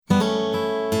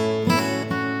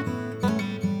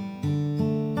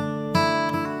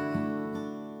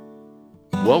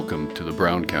Welcome to the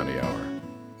Brown County Hour.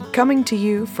 Coming to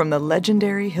you from the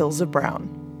legendary Hills of Brown,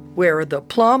 where the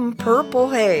plum purple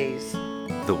haze,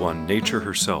 the one nature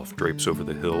herself drapes over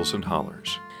the hills and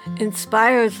hollers,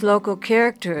 inspires local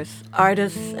characters,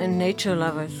 artists, and nature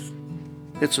lovers.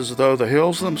 It's as though the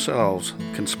hills themselves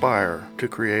conspire to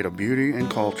create a beauty and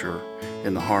culture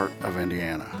in the heart of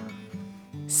Indiana.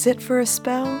 Sit for a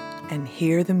spell and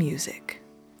hear the music.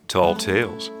 Tall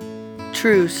tales,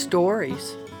 true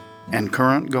stories, and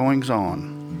current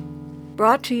goings-on.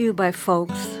 Brought to you by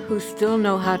folks who still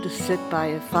know how to sit by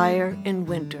a fire in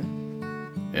winter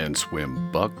and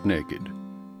swim buck naked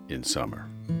in summer.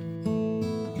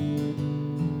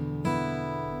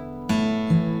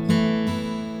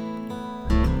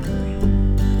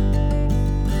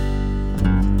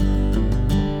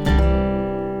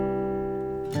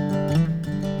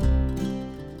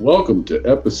 Welcome to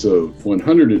episode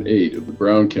 108 of the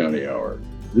Brown County Hour.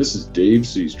 This is Dave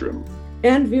Seastrom.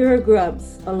 And Vera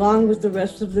Grubbs, along with the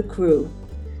rest of the crew.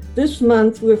 This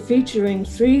month, we're featuring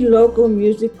 3 local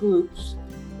music groups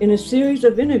in a series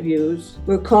of interviews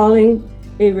we're calling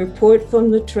A Report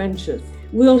from the Trenches.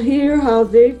 We'll hear how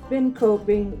they've been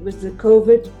coping with the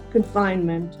COVID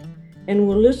confinement, and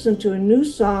we'll listen to a new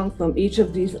song from each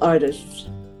of these artists.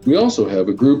 We also have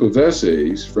a group of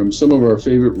essays from some of our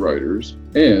favorite writers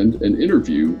and an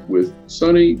interview with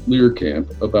Sonny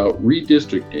Learcamp about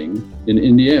redistricting in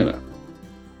Indiana.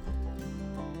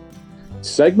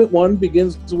 Segment 1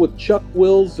 begins with Chuck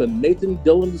Wills and Nathan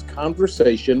Dillon's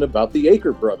conversation about the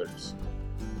Aker brothers.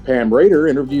 Pam Rader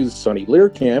interviews Sonny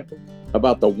Learcamp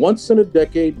about the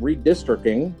once-in-a-decade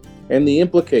redistricting and the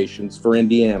implications for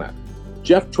Indiana.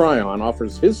 Jeff Tryon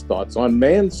offers his thoughts on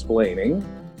mansplaining,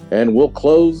 and we'll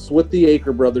close with the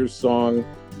Aker brothers song,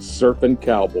 Surfin'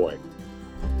 Cowboy.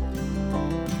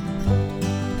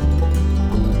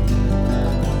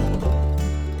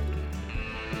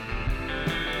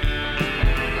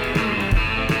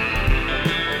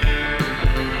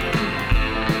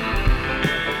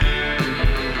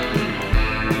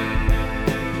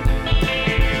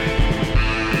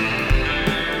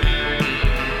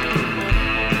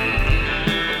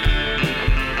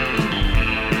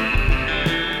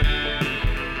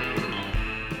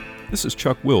 This is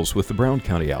Chuck Wills with the Brown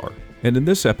County Hour, and in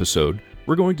this episode,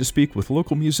 we're going to speak with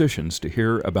local musicians to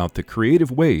hear about the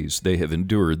creative ways they have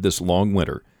endured this long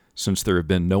winter, since there have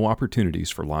been no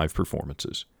opportunities for live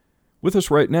performances. With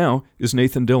us right now is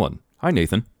Nathan Dillon. Hi,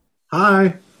 Nathan.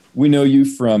 Hi. We know you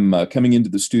from coming into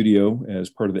the studio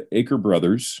as part of the Aker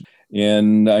Brothers,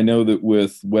 and I know that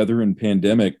with weather and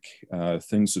pandemic,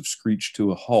 things have screeched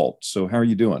to a halt. So how are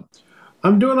you doing?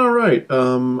 I'm doing all right.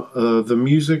 The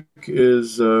music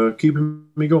is keeping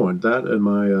me going. That and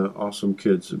my awesome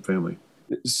kids and family.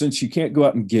 Since you can't go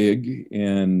out and gig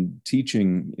and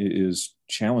teaching is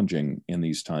challenging in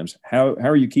these times, how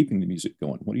are you keeping the music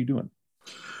going? What are you doing?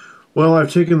 Well,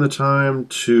 I've taken the time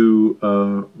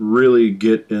to really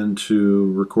get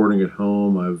into recording at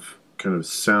home. I've kind of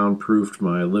soundproofed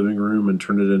my living room and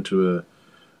turned it into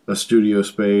a studio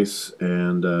space,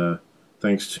 and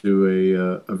thanks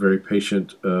to a very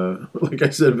patient, like I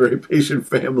said, very patient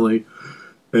family.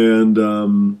 And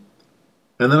then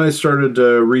I started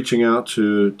reaching out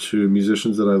to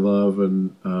musicians that I love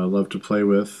and love to play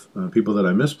with, people that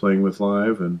I miss playing with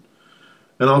live, and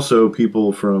also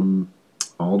people from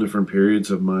all different periods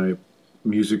of my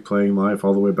music playing life,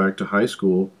 all the way back to high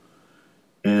school.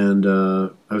 And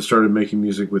I've started making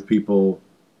music with people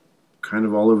kind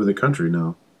of all over the country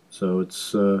now. So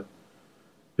it's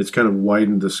kind of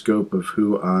widened the scope of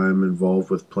who I'm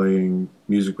involved with playing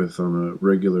music with on a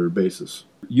regular basis.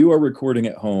 You are recording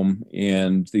at home,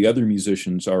 and the other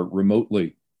musicians are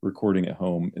remotely recording at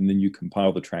home, and then you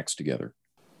compile the tracks together.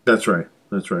 That's right.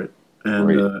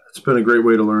 And it's been a great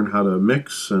way to learn how to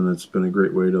mix, and it's been a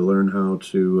great way to learn how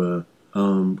to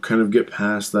kind of get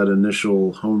past that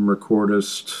initial home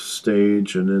recordist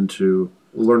stage and into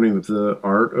learning the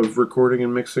art of recording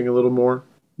and mixing a little more.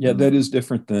 Yeah, that is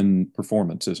different than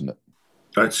performance, isn't it?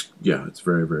 It's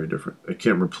very, very different. I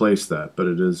can't replace that, but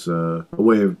it is a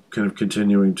way of kind of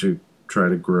continuing to try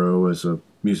to grow as a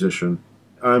musician.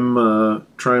 I'm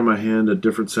trying my hand at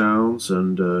different sounds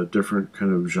and different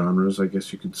kind of genres, I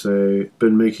guess you could say.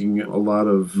 Been making a lot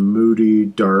of moody,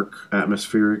 dark,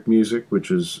 atmospheric music,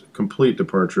 which is a complete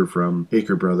departure from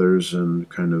Aker Brothers and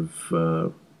kind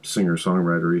of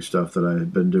singer-songwritery stuff that I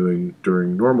had been doing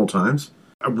during normal times.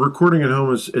 Recording at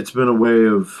home, it's been a way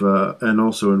of, and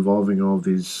also involving all of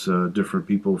these different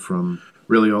people from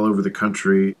really all over the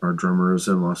country. Our drummers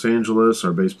in Los Angeles,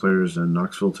 our bass players in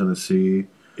Knoxville, Tennessee.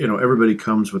 You know, everybody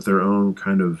comes with their own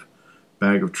kind of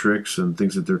bag of tricks and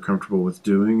things that they're comfortable with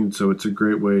doing. And so it's a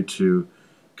great way to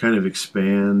kind of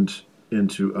expand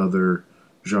into other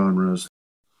genres.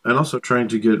 And also trying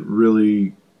to get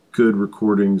really good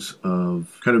recordings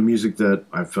of kind of music that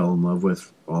I fell in love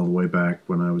with all the way back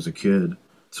when I was a kid.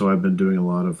 So I've been doing a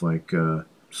lot of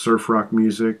surf rock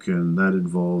music, and that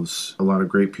involves a lot of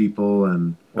great people.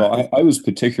 And well, I was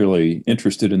particularly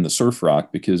interested in the surf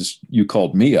rock because you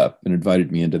called me up and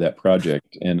invited me into that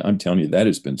project, and I'm telling you, that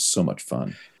has been so much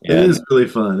fun. It is really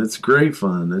fun. It's great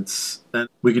fun. And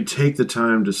we could take the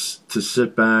time to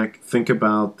sit back, think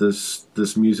about this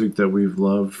music that we've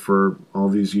loved for all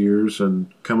these years, and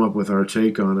come up with our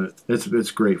take on it.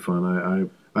 It's great fun.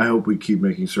 I hope we keep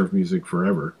making surf music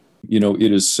forever. You know,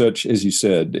 it is such, as you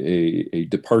said, a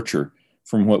departure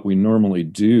from what we normally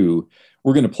do.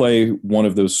 We're going to play one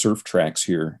of those surf tracks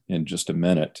here in just a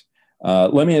minute.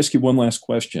 Let me ask you one last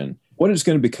question. What is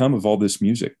going to become of all this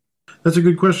music? That's a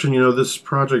good question. You know, this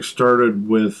project started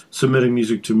with submitting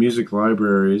music to music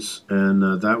libraries, and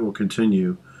that will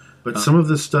continue. But some of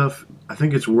this stuff, I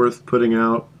think it's worth putting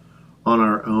out on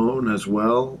our own as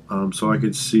well. So I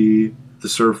could see the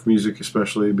surf music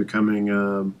especially becoming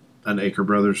an Aker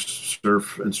Brothers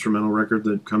surf instrumental record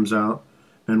that comes out.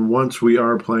 And once we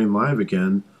are playing live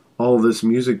again, all this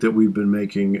music that we've been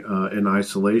making in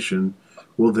isolation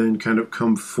will then kind of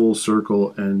come full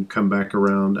circle and come back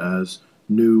around as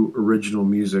new original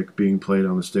music being played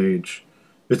on the stage.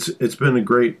 It's been a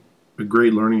great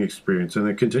learning experience, and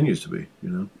it continues to be,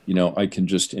 you know. I can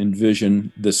just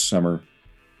envision this summer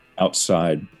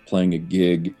outside playing a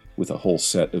gig with a whole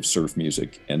set of surf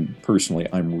music, and personally,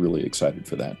 I'm really excited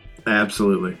for that.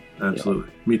 Absolutely. Yeah.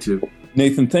 Me too.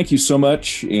 Nathan, thank you so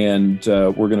much, and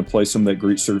we're going to play some of that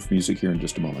great surf music here in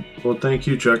just a moment. Well, thank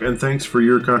you, Chuck, and thanks for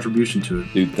your contribution to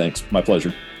it. Dude, thanks. My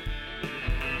pleasure.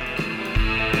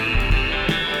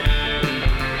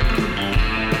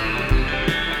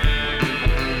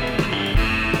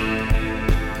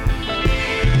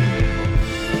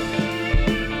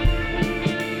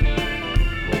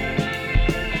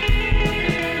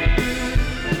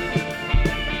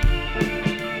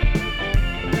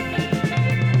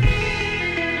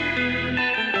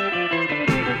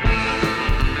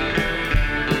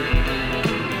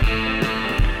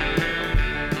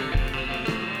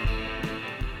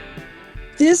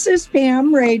 This is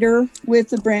Pam Rader with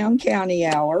the Brown County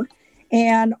Hour,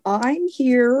 and I'm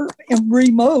here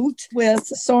remote with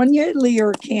Sonia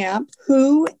Learcamp,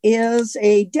 who is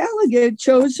a delegate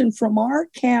chosen from our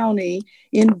county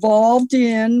involved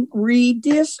in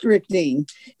redistricting.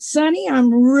 Sonny,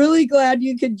 I'm really glad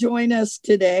you could join us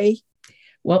today.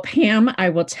 Well, Pam, I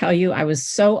will tell you, I was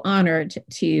so honored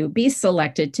to be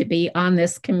selected to be on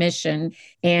this commission.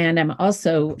 And I'm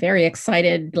also very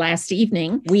excited. Last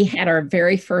evening, we had our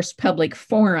very first public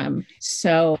forum.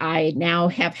 So I now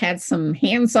have had some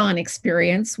hands-on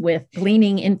experience with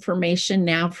gleaning information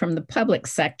now from the public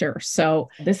sector. So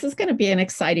this is going to be an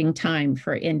exciting time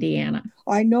for Indiana.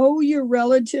 I know you're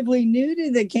relatively new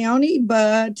to the county,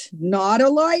 but not a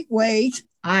lightweight.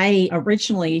 I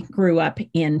originally grew up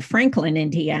in Franklin,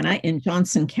 Indiana, in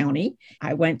Johnson County.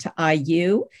 I went to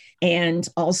IU and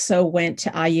also went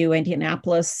to IU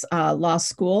Indianapolis Law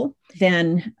School,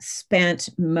 then spent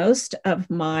most of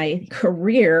my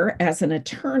career as an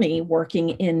attorney working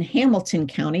in Hamilton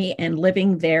County and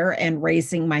living there and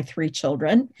raising my 3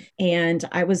 children. And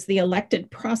I was the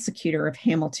elected prosecutor of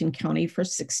Hamilton County for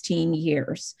 16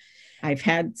 years. I've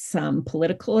had some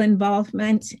political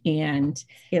involvement, and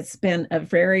it's been a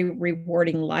very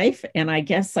rewarding life. And I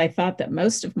guess I thought that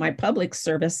most of my public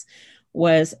service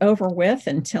was over with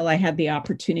until I had the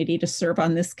opportunity to serve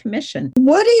on this commission.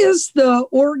 What is the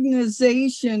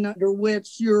organization under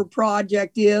which your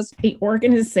project is? The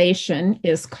organization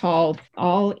is called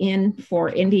All In for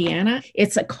Indiana.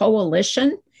 It's a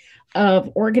coalition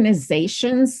of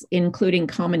organizations, including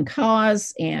Common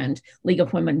Cause and League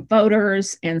of Women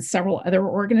Voters and several other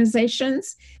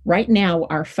organizations. Right now,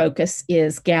 our focus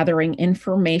is gathering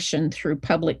information through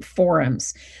public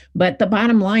forums. But the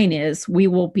bottom line is we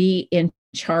will be in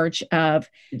charge of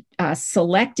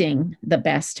selecting the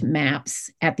best maps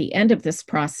at the end of this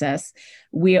process.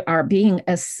 We are being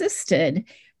assisted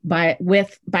by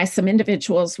some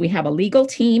individuals. We have a legal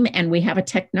team and we have a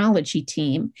technology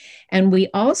team. And we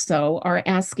also are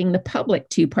asking the public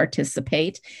to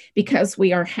participate because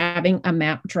we are having a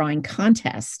map drawing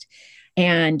contest.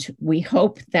 And we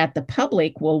hope that the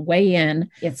public will weigh in.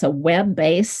 It's a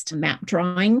web-based map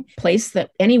drawing place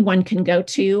that anyone can go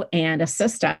to and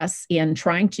assist us in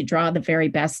trying to draw the very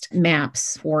best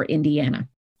maps for Indiana.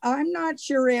 I'm not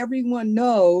sure everyone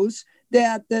knows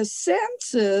that the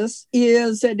census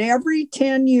is an every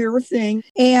 10-year thing,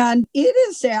 and it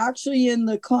is actually in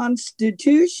the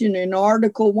Constitution in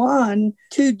Article 1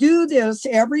 to do this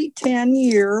every 10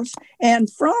 years,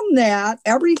 and from that,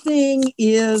 everything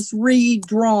is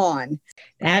redrawn.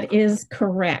 That is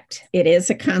correct. It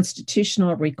is a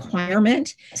constitutional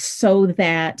requirement so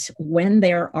that when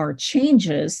there are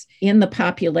changes in the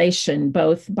population,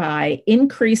 both by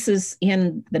increases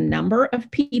in the number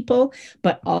of people,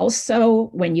 but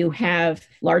also when you have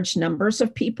large numbers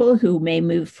of people who may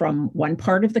move from one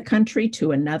part of the country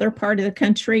to another part of the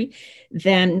country,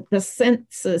 then the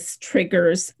census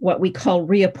triggers what we call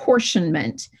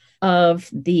reapportionment of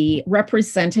the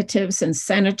representatives and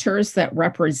senators that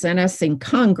represent us in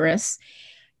Congress,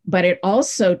 but it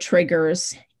also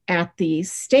triggers at the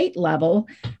state level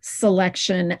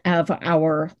selection of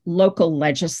our local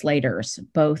legislators,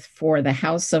 both for the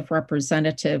House of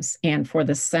Representatives and for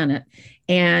the Senate,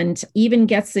 and even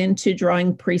gets into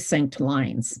drawing precinct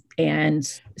lines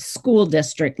and school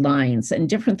district lines and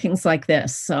different things like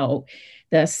this. So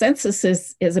the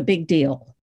census is a big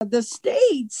deal. The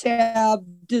states have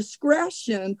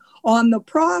discretion on the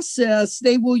process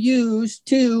they will use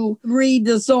to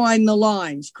redesign the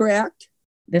lines, correct?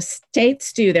 The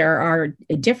states do. There are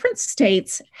different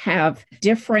states have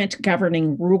different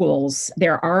governing rules.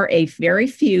 There are a very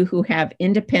few who have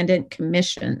independent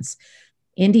commissions.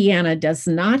 Indiana does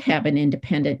not have an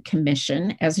independent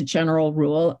commission as a general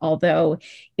rule, although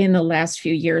in the last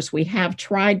few years we have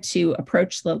tried to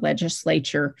approach the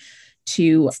legislature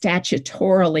to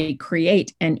statutorily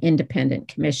create an independent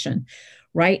commission.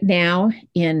 Right now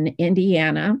in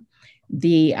Indiana,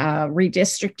 the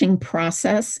redistricting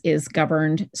process is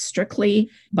governed strictly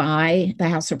by the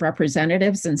House of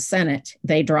Representatives and Senate.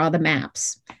 They draw the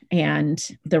maps. And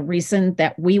the reason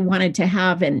that we wanted to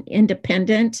have an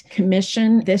independent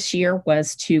commission this year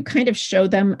was to kind of show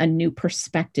them a new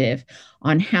perspective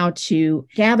on how to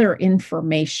gather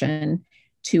information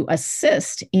to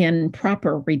assist in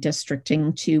proper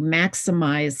redistricting to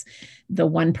maximize the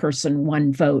one person,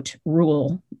 one vote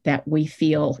rule that we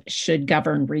feel should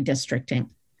govern redistricting.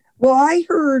 Well, I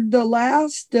heard the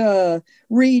last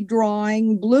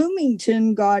redrawing,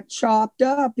 Bloomington got chopped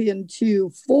up into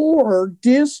 4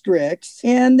 districts.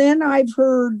 And then I've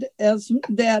heard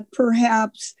that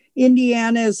perhaps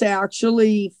Indiana is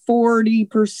actually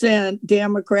 40%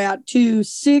 Democrat to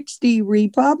 60%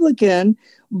 Republican,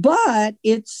 but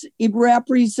its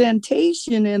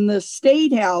representation in the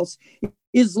state house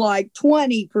is like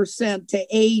 20% to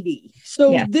 80%.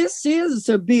 So yeah. This is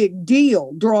a big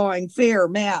deal, drawing fair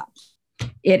maps.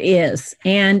 It is.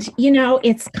 And,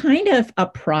 it's kind of a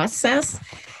process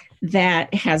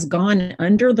that has gone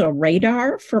under the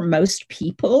radar for most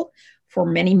people for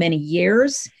many, many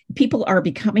years. People are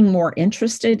becoming more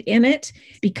interested in it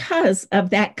because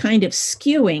of that kind of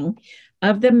skewing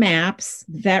of the maps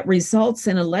that results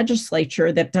in a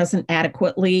legislature that doesn't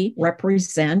adequately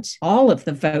represent all of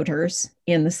the voters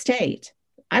in the state.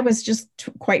 I was just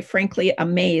quite frankly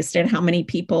amazed at how many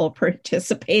people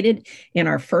participated in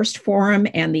our first forum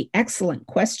and the excellent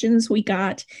questions we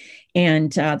got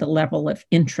and the level of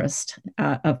interest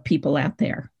of people out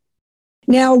there.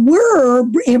 Now we're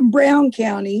in Brown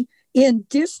County in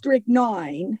District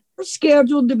 9. We're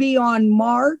scheduled to be on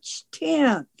March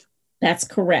 10th. That's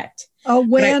correct. A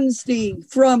Wednesday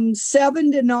from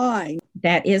 7 to 9.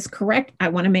 That is correct. I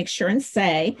want to make sure and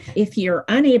say, if you're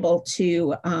unable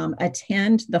to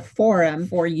attend the forum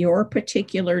for your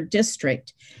particular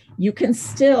district, you can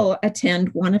still attend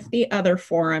one of the other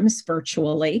forums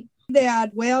virtually.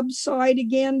 That website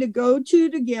again to go to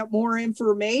get more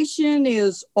information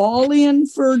is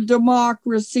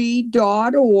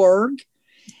allinfordemocracy.org.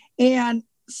 And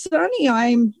Sonny,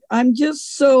 I'm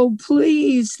just so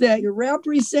pleased that you're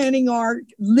representing our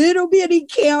little bitty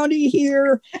county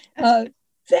here.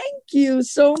 Thank you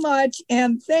so much.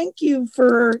 And thank you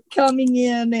for coming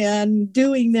in and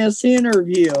doing this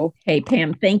interview. Hey,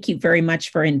 Pam, thank you very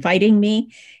much for inviting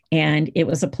me. And it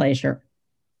was a pleasure.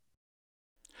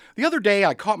 The other day,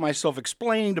 I caught myself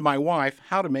explaining to my wife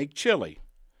how to make chili.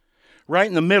 Right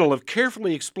in the middle of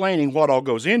carefully explaining what all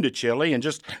goes into chili and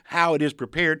just how it is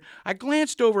prepared, I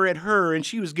glanced over at her and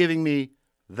she was giving me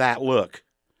that look.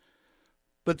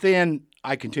 But then,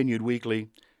 I continued weakly,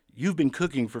 you've been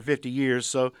cooking for 50 years,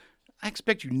 so I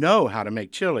expect you know how to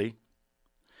make chili.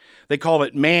 They call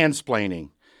it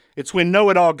mansplaining. It's when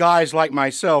know-it-all guys like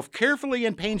myself carefully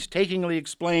and painstakingly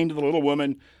explain to the little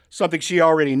woman something she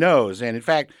already knows, and in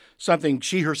fact, something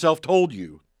she herself told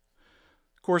you.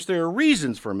 Of course, there are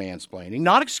reasons for mansplaining,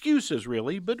 not excuses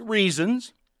really, but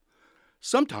reasons.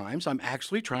 Sometimes I'm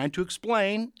actually trying to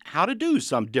explain how to do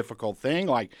some difficult thing,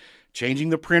 like changing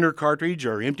the printer cartridge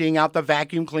or emptying out the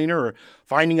vacuum cleaner or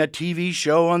finding a TV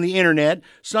show on the internet,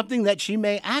 something that she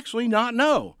may actually not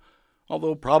know,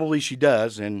 although probably she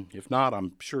does, and if not,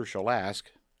 I'm sure she'll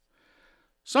ask.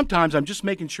 Sometimes I'm just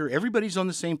making sure everybody's on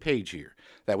the same page here,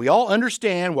 that we all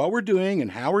understand what we're doing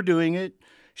and how we're doing it.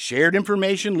 Shared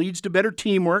information leads to better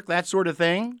teamwork, that sort of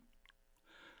thing.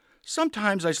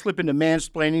 Sometimes I slip into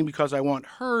mansplaining because I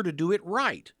want her to do it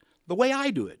right, the way I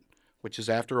do it, which is,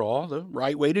 after all, the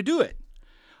right way to do it.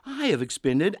 I have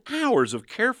expended hours of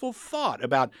careful thought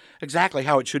about exactly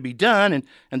how it should be done,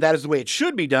 and that is the way it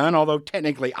should be done, although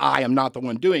technically I am not the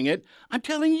one doing it. I'm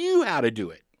telling you how to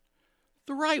do it,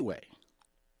 the right way.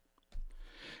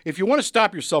 If you want to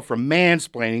stop yourself from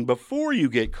mansplaining before you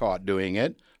get caught doing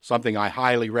it, something I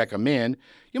highly recommend,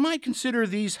 you might consider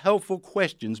these helpful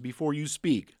questions before you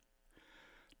speak.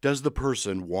 Does the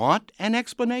person want an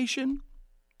explanation?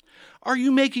 Are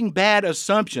you making bad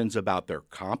assumptions about their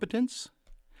competence?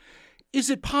 Is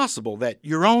it possible that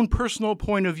your own personal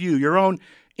point of view, your own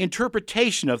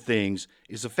interpretation of things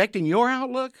is affecting your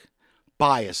outlook?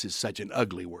 Bias is such an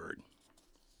ugly word.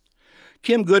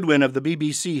 Kim Goodwin of the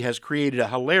BBC has created a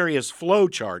hilarious flow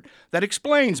chart that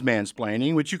explains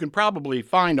mansplaining, which you can probably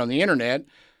find on the internet.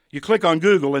 You click on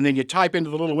Google and then you type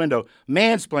into the little window,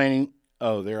 mansplaining.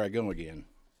 Oh, there I go again.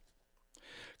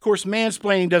 Of course,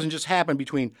 mansplaining doesn't just happen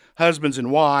between husbands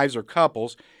and wives or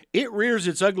couples. It rears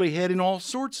its ugly head in all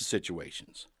sorts of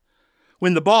situations.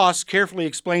 When the boss carefully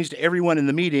explains to everyone in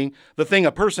the meeting the thing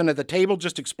a person at the table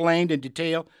just explained in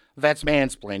detail, that's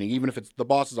mansplaining. Even if the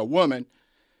boss is a woman,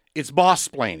 it's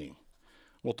boss-splaining.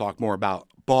 We'll talk more about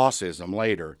bossism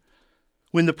later.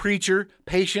 When the preacher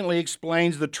patiently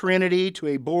explains the Trinity to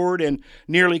a bored and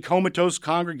nearly comatose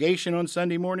congregation on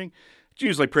Sunday morning, it's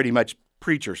usually pretty much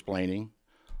preacher-splaining.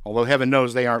 Although heaven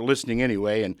knows they aren't listening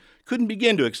anyway and couldn't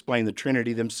begin to explain the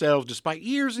Trinity themselves despite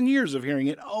years and years of hearing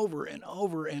it over and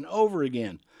over and over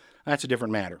again. That's a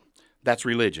different matter. That's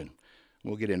religion.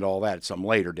 We'll get into all that at some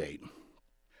later date.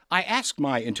 I asked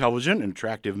my intelligent and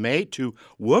attractive mate to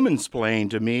womansplain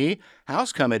to me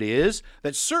how's come it is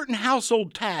that certain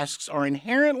household tasks are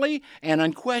inherently and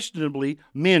unquestionably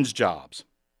men's jobs.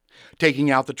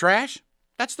 Taking out the trash,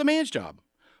 that's the man's job.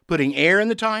 Putting air in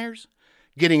the tires,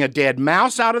 getting a dead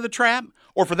mouse out of the trap,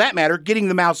 or for that matter, getting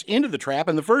the mouse into the trap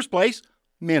in the first place,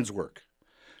 men's work.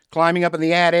 Climbing up in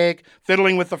the attic,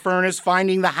 fiddling with the furnace,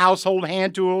 finding the household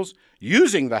hand tools,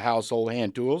 using the household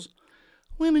hand tools.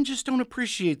 Women just don't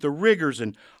appreciate the rigors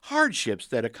and hardships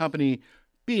that accompany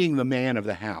being the man of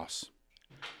the house.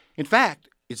 In fact,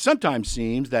 it sometimes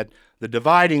seems that the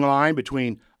dividing line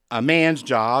between a man's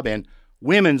job and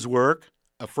women's work,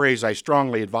 a phrase I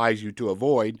strongly advise you to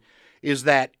avoid, is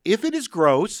that if it is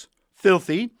gross,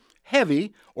 filthy,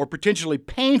 heavy, or potentially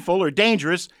painful or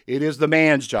dangerous, it is the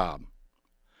man's job.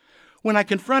 When I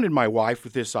confronted my wife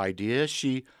with this idea,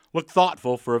 she looked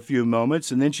thoughtful for a few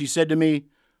moments, and then she said to me,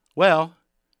 "Well,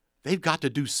 they've got to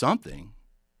do something."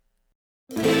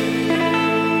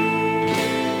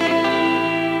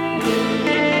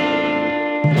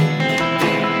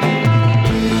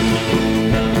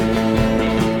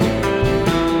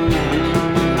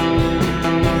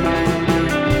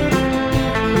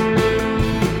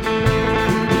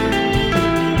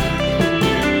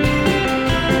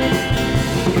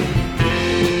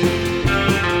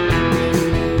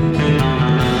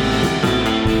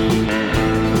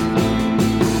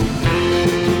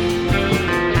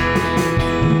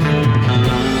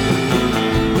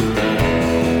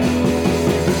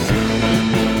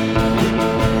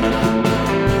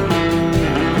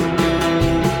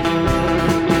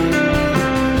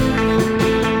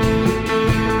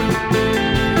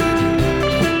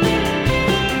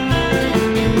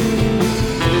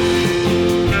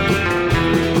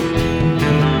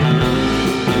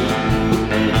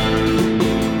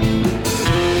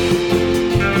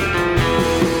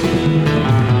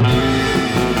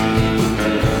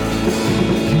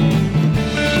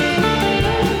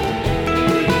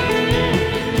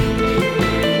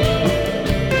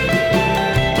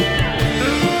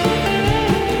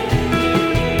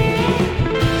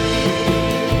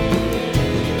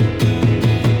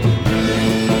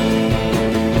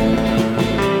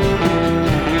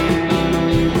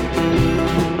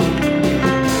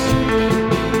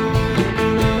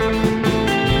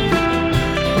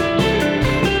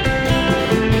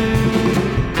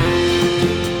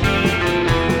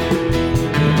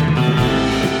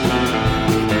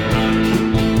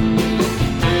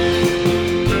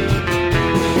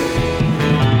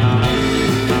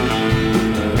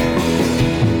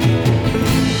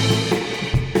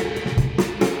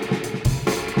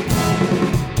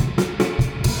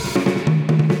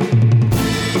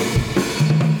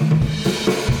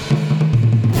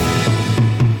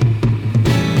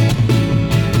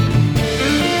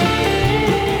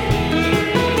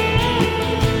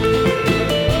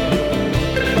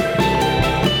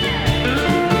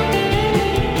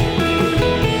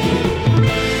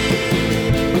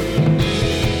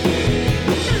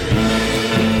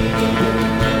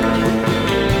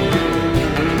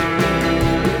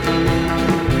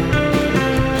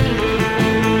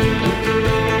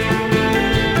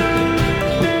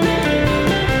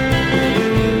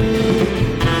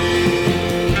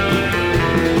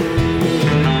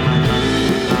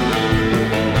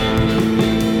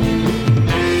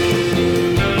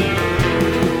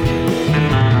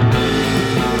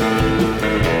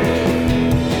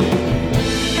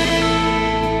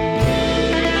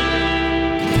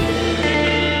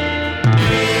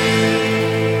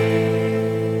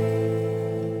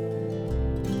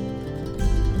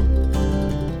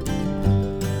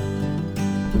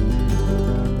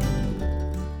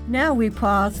 Now we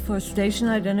pause for station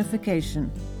identification.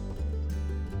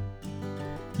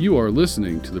 You are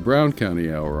listening to the Brown County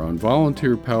Hour on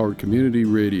volunteer-powered community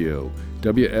radio,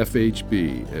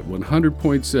 WFHB, at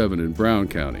 100.7 in Brown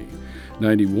County,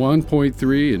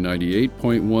 91.3 and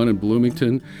 98.1 in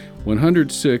Bloomington,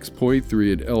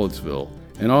 106.3 in Ellettsville,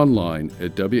 and online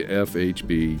at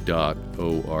wfhb.org.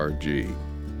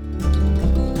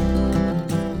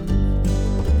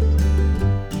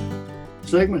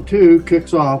 Segment 2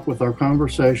 kicks off with our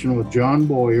conversation with John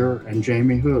Boyer and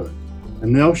Jamie Hood,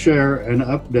 and they'll share an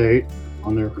update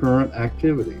on their current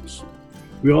activities.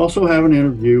 We also have an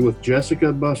interview with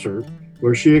Jessica Bussert,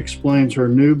 where she explains her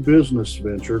new business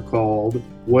venture called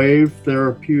Wave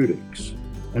Therapeutics,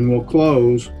 and we'll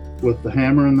close with the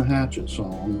Hammer and the Hatchet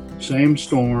song, Same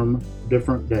Storm,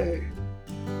 Different Day.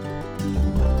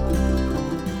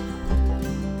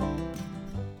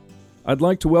 I'd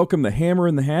like to welcome the Hammer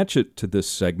and the Hatchet to this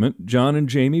segment. John and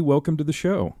Jamie, welcome to the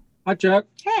show. Hi, Chuck.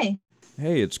 Hey.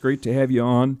 Hey, it's great to have you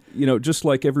on. You know, just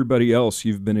like everybody else,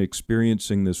 you've been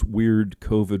experiencing this weird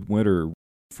COVID winter.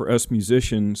 For us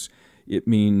musicians, it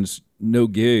means no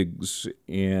gigs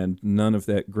and none of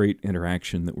that great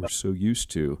interaction that we're so used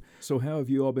to. So how have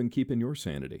you all been keeping your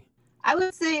sanity? I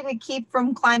would say to keep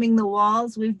from climbing the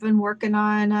walls, we've been working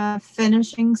on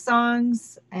finishing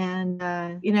songs and,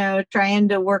 trying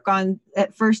to work on,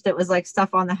 at first it was like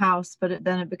stuff on the house, but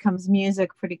then it becomes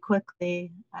music pretty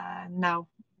quickly. Now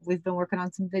we've been working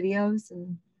on some videos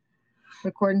and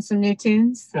recording some new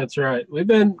tunes. That's right. We've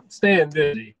been staying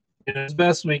busy, as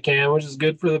best we can, which is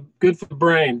good for the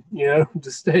brain,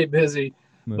 to stay busy.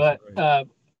 That's right.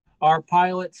 Our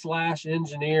pilot /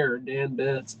 engineer, Dan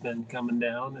Bennett's been coming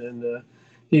down, and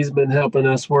he's been helping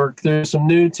us work through some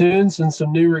new tunes and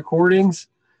some new recordings,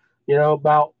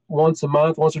 about once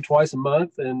or twice a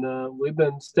month. And we've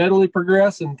been steadily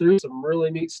progressing through some really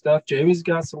neat stuff. Jamie's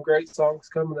got some great songs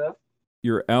coming up.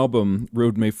 Your album,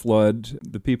 Road May Flood,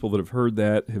 the people that have heard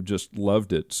that have just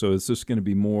loved it. So is this going to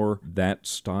be more that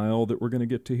style that we're going to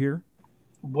get to hear?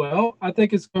 Well, I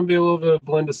think it's going to be a little bit of a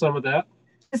blend of some of that.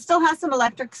 It still has some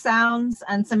electric sounds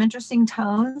and some interesting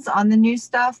tones on the new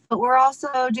stuff, but we're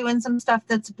also doing some stuff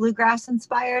that's bluegrass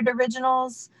inspired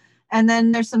originals. And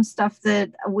then there's some stuff that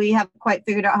we haven't quite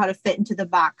figured out how to fit into the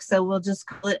box. So we'll just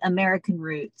call it American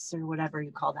Roots or whatever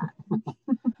you call that.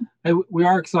 Hey, we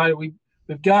are excited. We've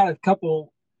got a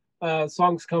couple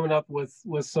songs coming up with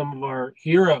some of our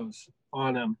heroes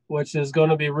on them, which is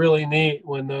going to be really neat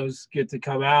when those get to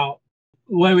come out.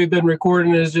 The way we've been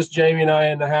recording is just Jamie and I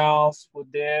in the house with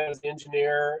Dan as the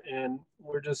engineer, and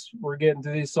we're getting to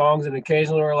these songs, and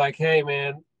occasionally we're like, hey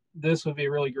man, this would be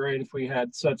really great if we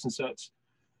had such and such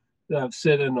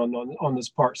sit in on this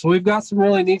part. So we've got some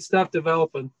really neat stuff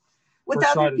developing. With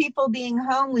other people being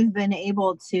home, we've been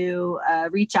able to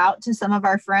reach out to some of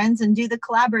our friends and do the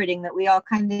collaborating that we all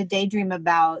kind of daydream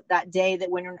about that day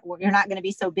that when you're not going to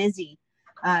be so busy.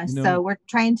 So we're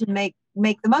trying to make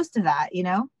the most of that,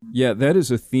 Yeah, that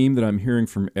is a theme that I'm hearing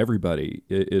from everybody.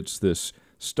 It's this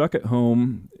stuck at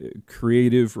home,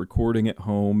 creative recording at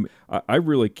home. I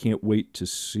really can't wait to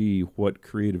see what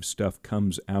creative stuff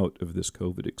comes out of this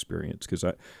COVID experience, because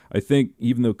I think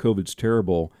even though COVID's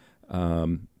terrible,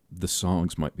 the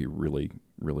songs might be really,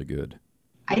 really good.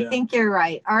 I think you're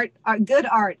right. Good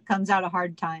art comes out of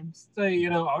hard times. So,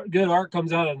 good art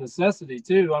comes out of necessity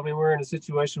too. I mean, we're in a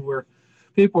situation where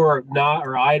people are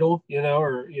idle,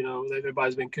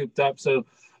 everybody's been cooped up. So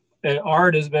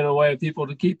art has been a way of people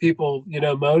to keep people,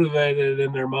 motivated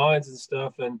in their minds and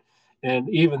stuff. And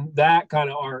even that kind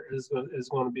of art is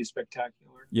going to be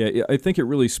spectacular. Yeah, I think it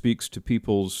really speaks to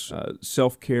people's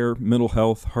self-care, mental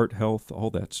health, heart health, all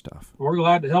that stuff. We're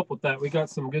glad to help with that. We got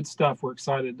some good stuff we're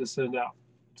excited to send out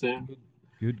soon.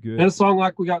 Good. And a song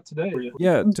like we got today.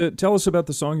 Yeah, tell us about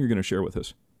the song you're going to share with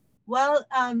us. Well,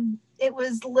 it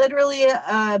was literally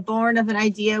born of an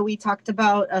idea. We talked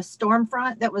about a storm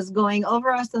front that was going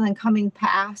over us and then coming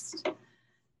past.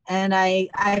 And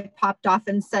I popped off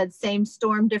and said, same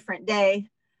storm, different day,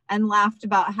 and laughed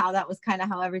about how that was kind of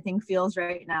how everything feels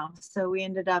right now. So we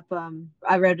ended up,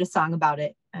 I wrote a song about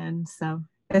it. And so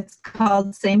it's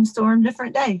called Same Storm,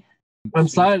 Different Day. I'm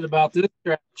excited about this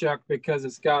track, Chuck, because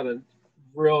it's got a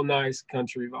real nice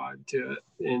country vibe to it.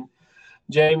 And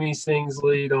Jamie sings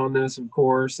lead on this, of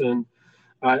course, and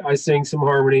I sing some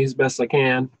harmonies best I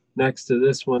can next to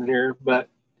this one here. But,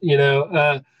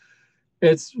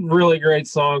 it's really great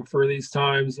song for these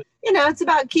times. It's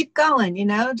about keep going,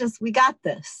 just we got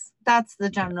this. That's the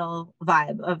general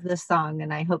vibe of this song,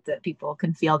 and I hope that people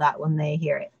can feel that when they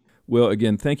hear it. Well,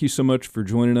 again, thank you so much for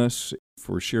joining us,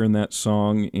 for sharing that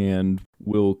song, and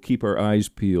we'll keep our eyes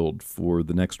peeled for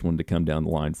the next one to come down the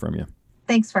line from you.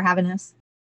 Thanks for having us.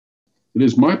 It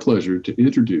is my pleasure to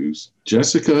introduce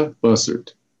Jessica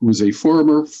Bussert, who is a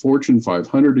former Fortune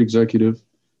 500 executive,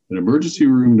 an emergency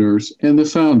room nurse, and the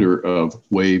founder of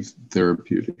Wave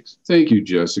Therapeutics. Thank you,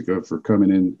 Jessica, for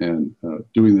coming in and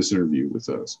doing this interview with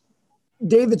us.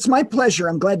 Dave, it's my pleasure.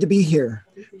 I'm glad to be here.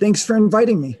 Thanks for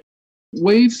inviting me.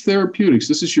 Wave Therapeutics,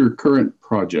 this is your current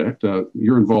project.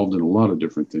 You're involved in a lot of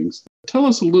different things. Tell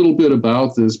us a little bit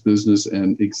about this business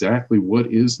and exactly what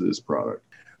is this product?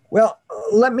 Well,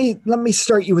 let me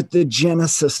start you with the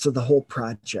genesis of the whole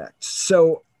project.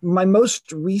 So my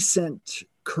most recent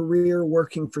career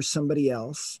working for somebody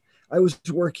else, I was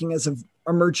working as an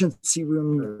emergency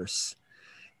room nurse.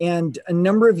 And a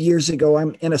number of years ago,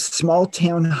 I'm in a small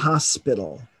town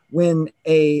hospital when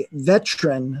a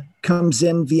veteran comes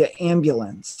in via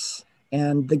ambulance.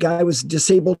 And the guy was a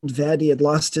disabled vet. He had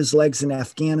lost his legs in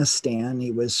Afghanistan.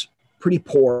 He was pretty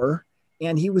poor.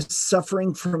 And he was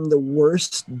suffering from the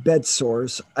worst bed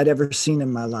sores I'd ever seen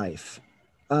in my life.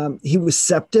 He was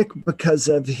septic because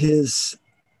of his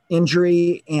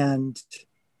injury and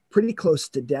pretty close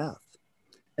to death.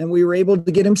 And we were able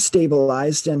to get him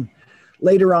stabilized. And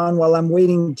later on, while I'm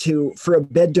waiting for a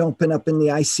bed to open up in the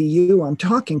ICU, I'm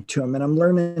talking to him and I'm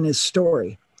learning his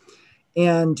story.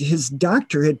 And his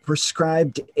doctor had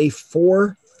prescribed a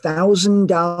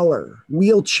 $4,000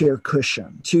 wheelchair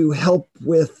cushion to help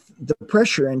with the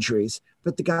pressure injuries,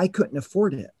 but the guy couldn't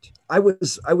afford it. I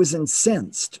was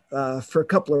incensed for a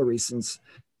couple of reasons.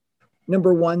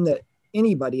 Number one, that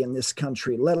anybody in this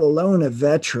country, let alone a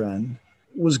veteran,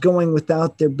 was going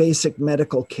without their basic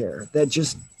medical care. That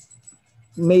just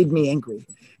made me angry.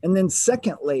 And then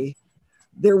secondly,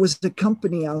 there was a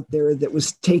company out there that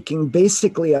was taking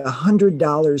basically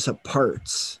 $100 of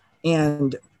parts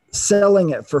and selling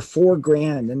it for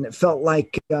 $4,000. And it felt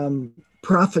like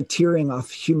profiteering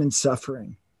off human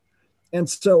suffering. And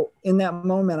so in that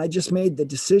moment, I just made the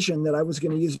decision that I was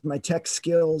going to use my tech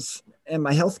skills and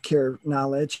my healthcare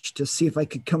knowledge to see if I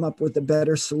could come up with a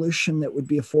better solution that would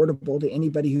be affordable to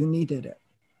anybody who needed it.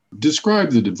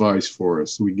 Describe the device for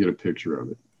us so we get a picture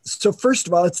of it. So first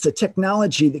of all, it's a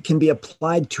technology that can be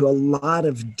applied to a lot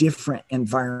of different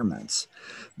environments.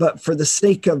 But for the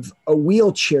sake of a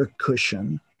wheelchair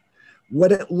cushion,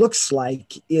 what it looks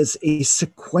like is a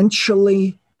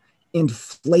sequentially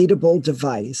inflatable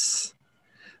device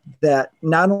that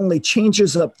not only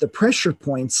changes up the pressure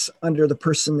points under the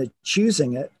person that's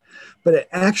using it, but it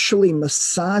actually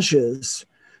massages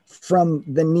from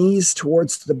the knees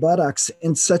towards the buttocks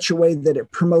in such a way that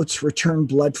it promotes return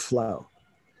blood flow.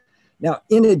 Now,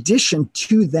 in addition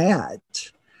to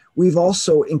that, we've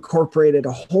also incorporated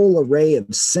a whole array of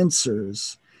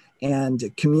sensors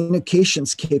and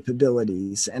communications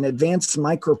capabilities and advanced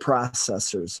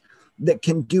microprocessors that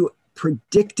can do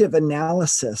predictive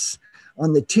analysis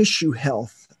on the tissue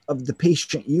health of the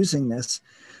patient using this.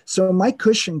 So my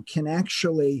cushion can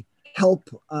actually help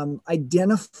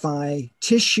identify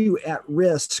tissue at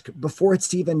risk before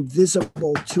it's even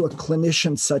visible to a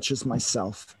clinician such as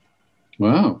myself.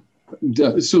 Wow.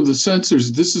 So the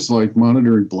sensors, this is like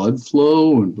monitoring blood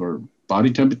flow or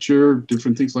body temperature,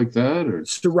 different things like that? Or?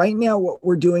 So right now what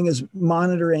we're doing is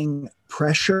monitoring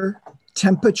pressure,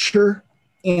 temperature,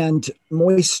 and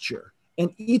moisture.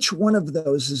 And each one of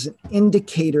those is an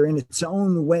indicator in its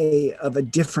own way of a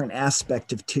different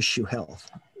aspect of tissue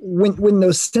health. When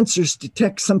those sensors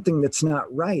detect something that's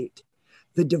not right,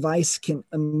 the device can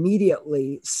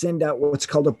immediately send out what's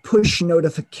called a push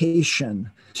notification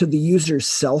to the user's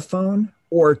cell phone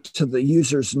or to the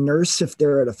user's nurse if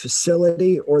they're at a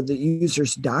facility, or the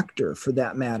user's doctor for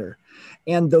that matter.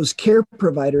 And those care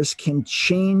providers can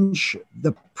change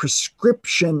the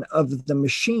prescription of the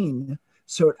machine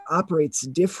so it operates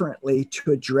differently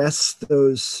to address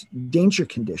those danger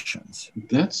conditions.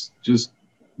 That's just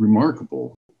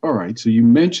remarkable. All right, so you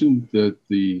mentioned that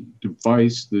the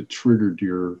device that triggered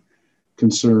your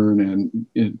concern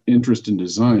and interest in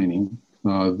designing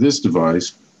this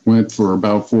device went for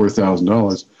about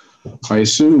 $4,000. I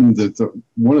assume that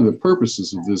one of the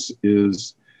purposes of this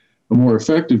is a more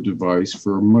effective device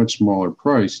for a much smaller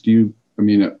price.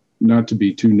 Not to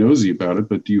be too nosy about it,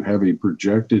 but do you have a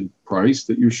projected price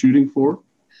that you're shooting for?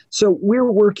 So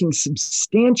we're working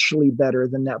substantially better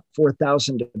than that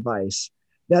 4,000 device.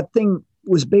 That thing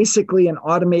was basically an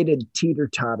automated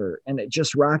teeter-totter, and it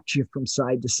just rocked you from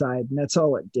side to side, and that's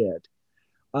all it did.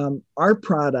 Our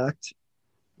product,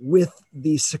 with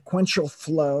the sequential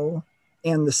flow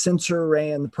and the sensor array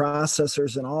and the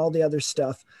processors and all the other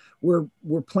stuff, we're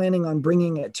planning on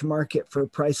bringing it to market for a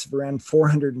price of around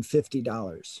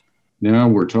 $450. Now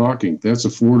we're talking. That's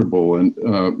affordable.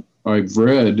 And I've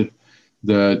read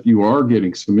that you are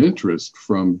getting some interest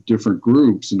from different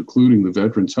groups, including the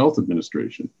Veterans Health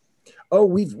Administration. Oh,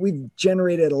 we've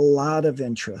generated a lot of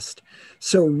interest.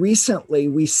 So recently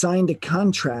we signed a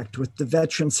contract with the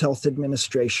Veterans Health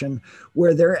Administration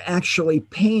where they're actually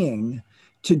paying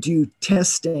to do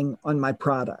testing on my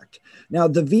product. Now,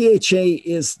 the VHA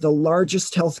is the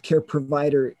largest healthcare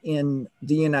provider in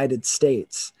the United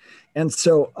States. And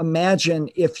so imagine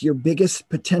if your biggest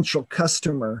potential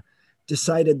customer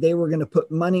decided they were going to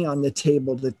put money on the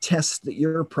table to test that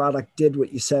your product did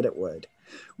what you said it would.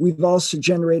 We've also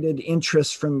generated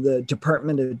interest from the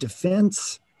Department of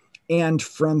Defense and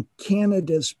from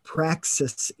Canada's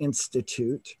Praxis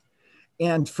Institute.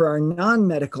 And for our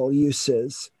non-medical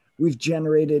uses, we've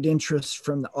generated interest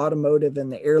from the automotive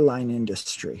and the airline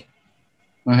industry.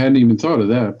 I hadn't even thought of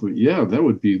that, but yeah, that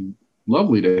would be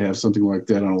lovely to have something like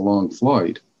that on a long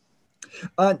flight.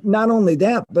 Not only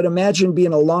that, but imagine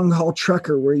being a long-haul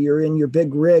trucker where you're in your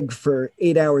big rig for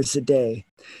 8 hours a day.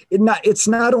 It's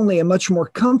not only a much more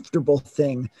comfortable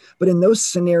thing, but in those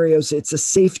scenarios, it's a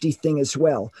safety thing as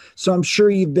well. So I'm sure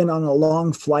you've been on a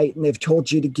long flight and they've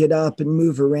told you to get up and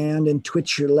move around and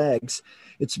twitch your legs.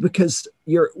 It's because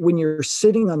when you're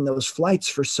sitting on those flights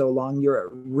for so long, you're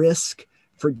at risk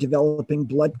for developing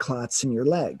blood clots in your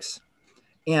legs.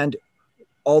 And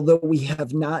although we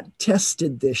have not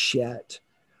tested this yet,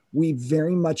 we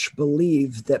very much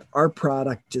believe that our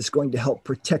product is going to help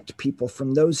protect people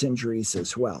from those injuries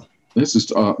as well. This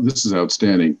is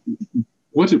outstanding.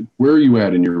 Where are you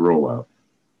at in your rollout?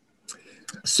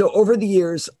 So over the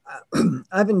years,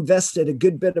 I've invested a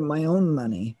good bit of my own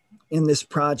money in this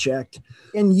project.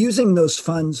 And using those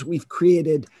funds, we've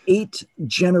created 8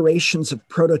 generations of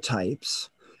prototypes.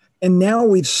 And now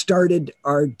we've started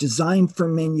our design for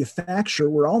manufacture.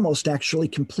 We're almost actually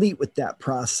complete with that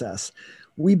process.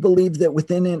 We believe that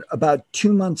within about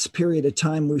 2 months period of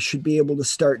time, we should be able to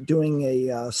start doing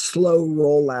a slow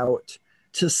rollout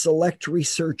to select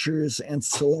researchers and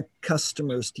select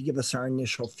customers to give us our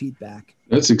initial feedback.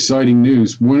 That's exciting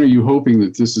news. When are you hoping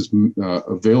that this is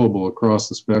available across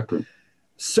the spectrum?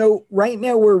 So right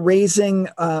now we're raising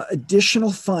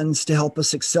additional funds to help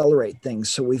us accelerate things.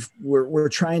 So we're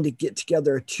trying to get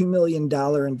together a $2 million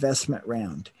investment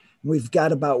round. We've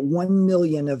got about 1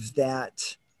 million of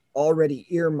that already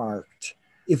earmarked.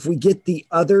 If we get the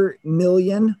other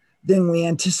million, then we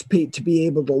anticipate to be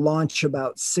able to launch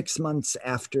about 6 months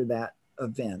after that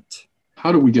event.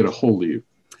 How do we get a hold of you?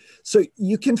 So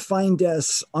you can find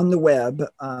us on the web,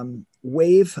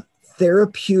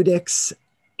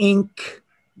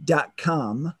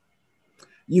 wavetherapeutics.inc.com.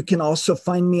 You can also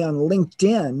find me on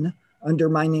LinkedIn under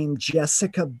my name,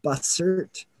 Jessica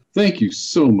Bussert. Thank you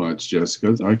so much,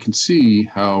 Jessica. I can see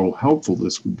how helpful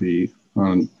this would be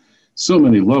on so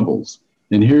many levels.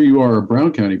 And here you are, a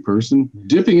Brown County person,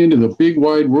 dipping into the big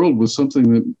wide world with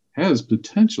something that has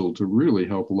potential to really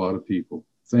help a lot of people.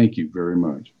 Thank you very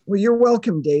much. Well, you're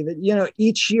welcome, David. You know,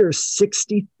 each year,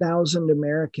 60,000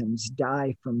 Americans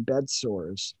die from bed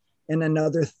sores and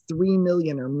another 3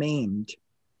 million are maimed.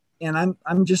 And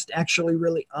I'm just actually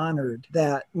really honored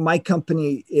that my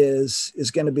company is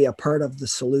going to be a part of the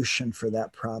solution for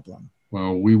that problem.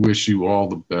 Well, we wish you all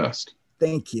the best.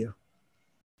 Thank you.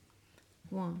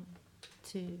 1,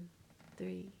 2,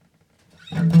 3.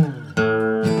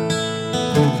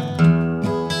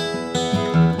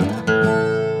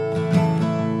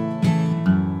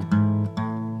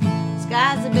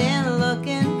 Skies have been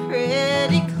looking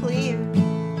pretty clear.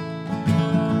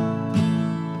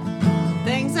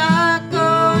 Things are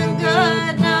going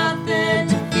good, nothing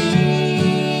to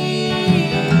fear.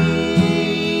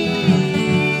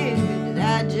 Did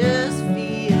I just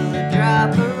feel a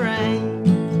drop of rain?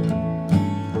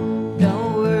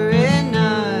 Don't worry,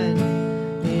 none.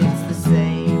 It's the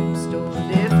same storm,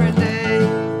 different day.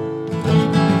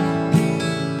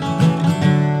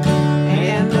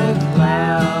 And the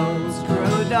clouds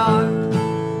grow dark.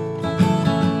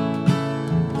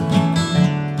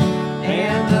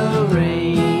 And the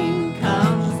rain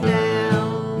comes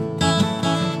down.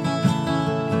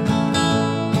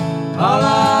 All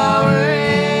our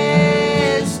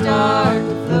worries start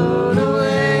to float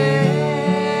away.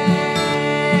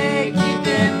 Keep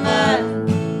in mind,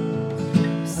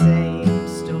 same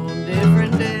storm,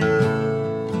 different day.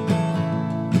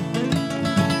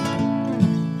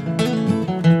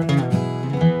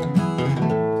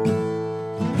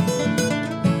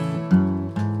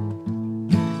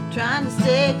 Trying to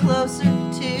stay closer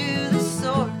to the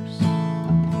source.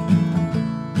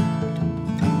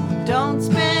 Don't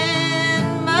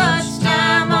spend much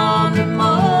time on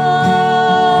remorse.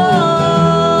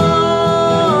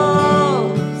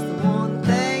 The one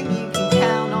thing you can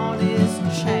count on is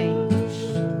change.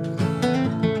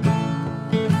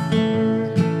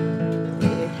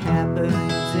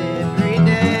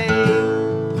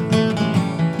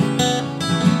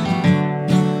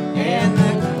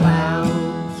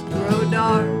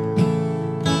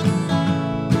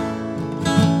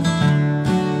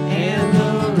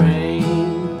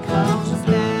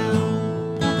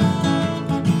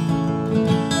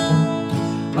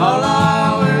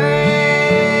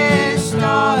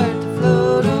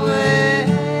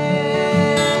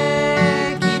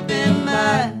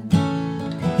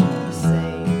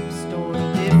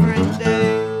 different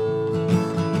day.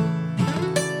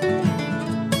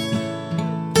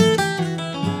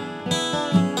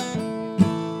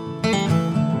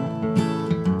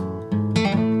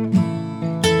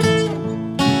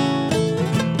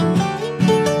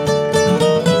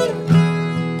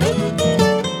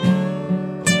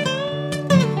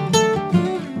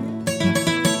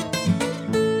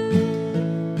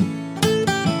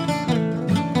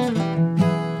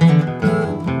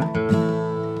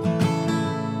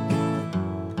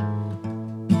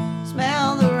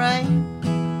 Smell the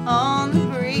rain on the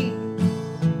breeze.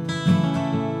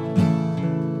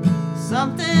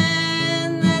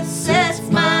 Something that sets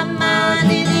my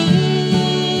mind at ease.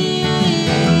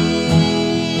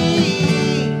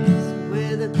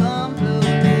 With a thumb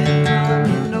blowing from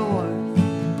the north,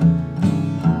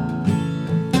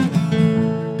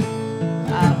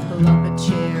 I pull up a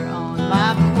chair on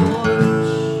my porch,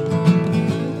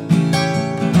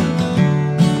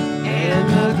 and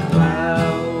the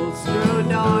clouds grow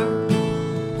dark,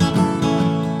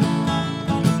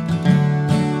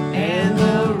 and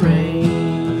the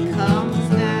rain comes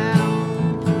down.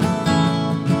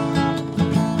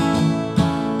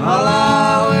 All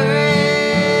our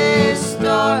worries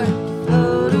start to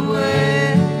float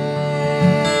away.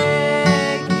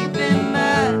 Keep in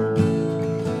mind,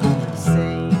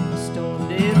 same storm,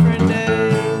 different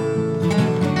day.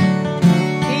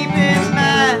 Keep in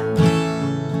mind,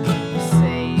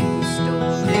 same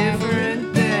storm, different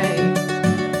day.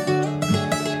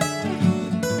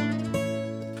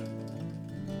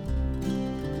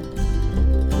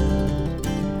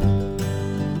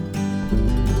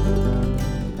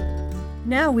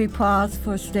 Now we pause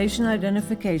for station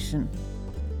identification.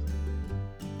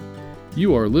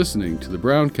 You are listening to the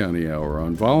Brown County Hour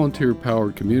on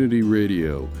volunteer-powered community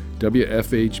radio,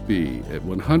 WFHB, at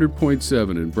 100.7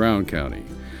 in Brown County,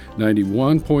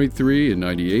 91.3 and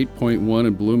 98.1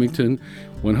 in Bloomington,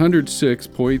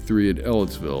 106.3 in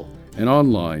Ellettsville, and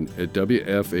online at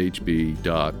wfhb.org.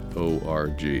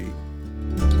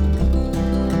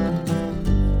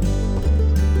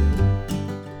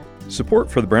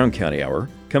 Support for the Brown County Hour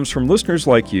comes from listeners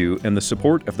like you and the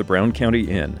support of the Brown County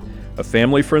Inn, a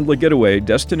family-friendly getaway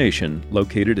destination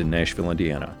located in Nashville,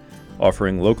 Indiana,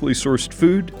 offering locally sourced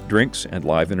food, drinks, and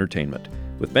live entertainment,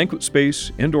 with banquet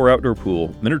space, indoor-outdoor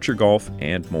pool, miniature golf,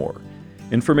 and more.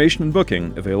 Information and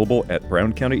booking available at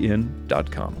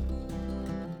browncountyin.com.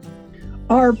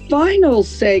 Our final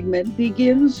segment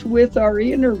begins with our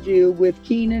interview with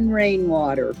Keenan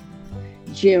Rainwater.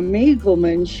 Jim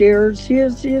Eagleman shares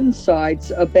his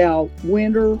insights about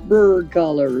winter bird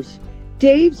colors.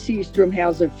 Dave Seastrom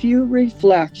has a few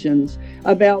reflections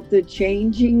about the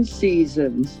changing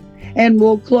seasons. And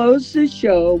we'll close the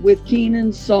show with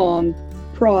Keenan's song,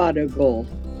 Prodigal.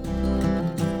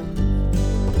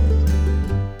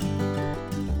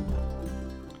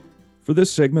 For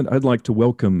this segment, I'd like to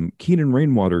welcome Keenan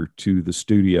Rainwater to the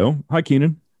studio. Hi,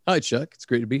 Keenan. Hi, Chuck. It's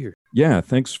great to be here. Yeah,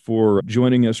 thanks for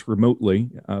joining us remotely.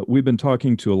 We've been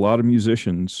talking to a lot of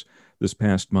musicians this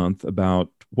past month about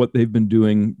what they've been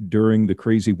doing during the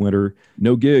crazy winter.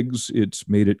 No gigs, it's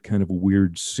made it kind of a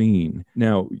weird scene.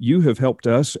 Now, you have helped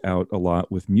us out a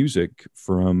lot with music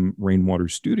from Rainwater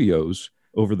Studios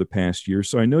over the past year,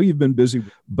 so I know you've been busy,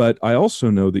 but I also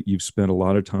know that you've spent a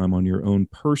lot of time on your own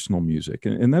personal music,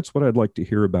 and that's what I'd like to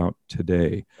hear about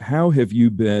today. How have you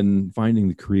been finding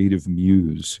the creative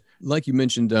muse? Like you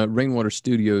mentioned, Rainwater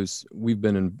Studios, we've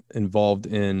been involved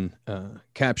in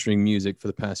capturing music for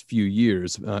the past few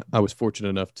years. I was fortunate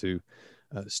enough to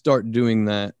start doing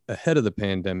that ahead of the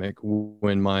pandemic.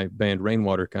 When my band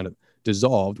Rainwater kind of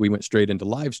dissolved, we went straight into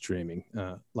live streaming,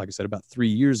 like I said, about 3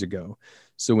 years ago.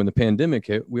 So when the pandemic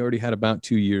hit, we already had about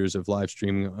 2 years of live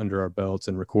streaming under our belts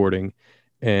and recording.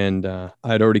 And I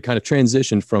had already kind of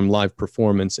transitioned from live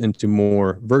performance into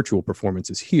more virtual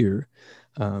performances here.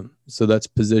 So that's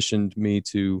positioned me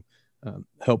to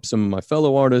help some of my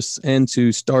fellow artists and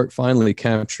to start finally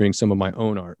capturing some of my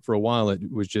own art. For a while,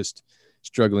 it was just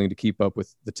struggling to keep up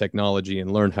with the technology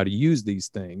and learn how to use these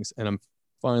things. And I'm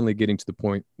finally getting to the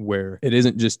point where it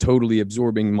isn't just totally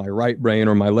absorbing my right brain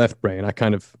or my left brain. I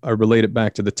relate it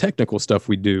back to the technical stuff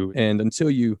we do. And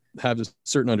until you have a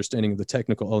certain understanding of the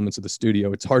technical elements of the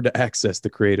studio, it's hard to access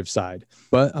the creative side.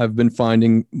 But I've been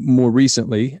finding more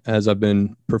recently, as I've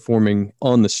been performing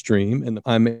on the stream, and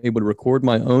I'm able to record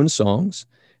my own songs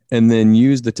and then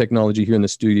use the technology here in the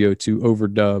studio to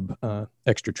overdub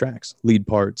extra tracks, lead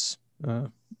parts,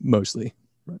 mostly.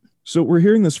 So we're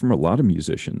hearing this from a lot of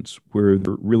musicians where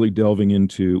they're really delving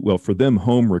into, well, for them,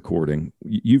 home recording.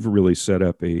 You've really set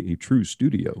up a true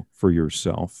studio for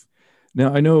yourself.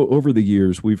 Now, I know over the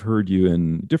years we've heard you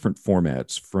in different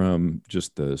formats, from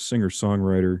just the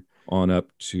singer-songwriter on up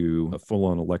to a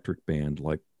full-on electric band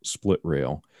like Split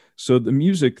Rail. So the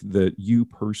music that you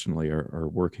personally are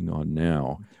working on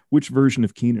now, which version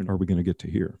of Keenan are we going to get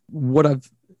to hear? What I've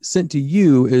sent to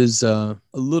you is a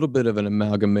little bit of an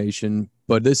amalgamation,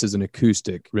 but this is an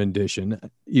acoustic rendition,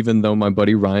 even though my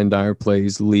buddy Ryan Dyer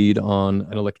plays lead on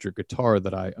an electric guitar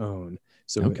that I own.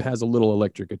 So It has a little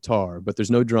electric guitar, but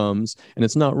there's no drums, and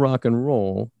it's not rock and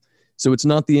roll. So it's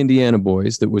not the Indiana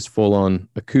Boys that was full on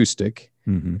acoustic,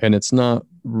 and it's not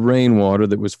Rainwater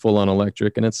that was full on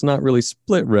electric, and it's not really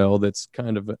Split Rail that's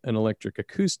kind of an electric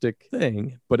acoustic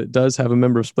thing, but it does have a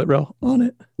member of Split Rail on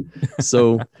it.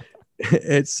 So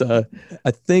it's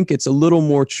I think it's a little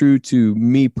more true to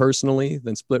me personally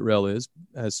than Split Rail is,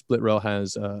 as Split Rail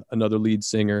has another lead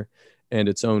singer and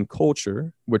its own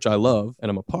culture, which I love and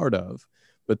I'm a part of.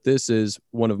 But this is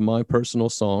one of my personal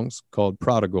songs called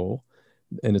Prodigal,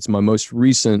 and it's my most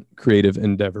recent creative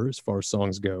endeavor as far as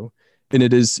songs go. And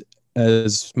it is,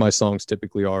 as my songs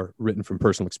typically are, written from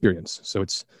personal experience. So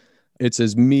it's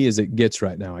as me as it gets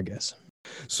right now, I guess.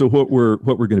 So what we're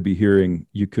going to be hearing,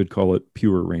 you could call it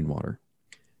pure Rainwater.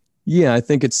 Yeah, I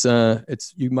think it's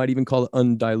you might even call it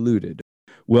undiluted.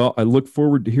 Well, I look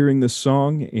forward to hearing this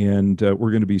song, and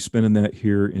we're going to be spinning that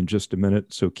here in just a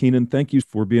minute. So, Keenan, thank you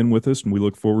for being with us, and we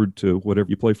look forward to whatever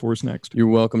you play for us next. You're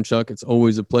welcome, Chuck. It's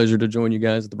always a pleasure to join you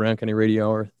guys at the Brown County Radio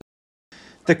Hour.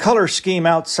 The color scheme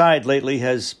outside lately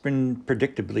has been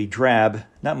predictably drab.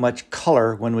 Not much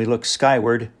color when we look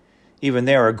skyward. Even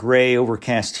there, a gray,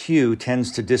 overcast hue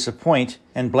tends to disappoint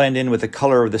and blend in with the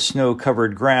color of the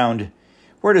snow-covered ground.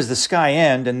 Where does the sky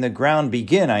end and the ground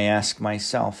begin, I ask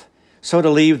myself. So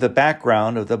to leave the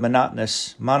background of the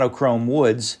monotonous, monochrome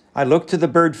woods, I look to the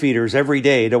bird feeders every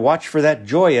day to watch for that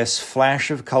joyous flash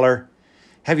of color.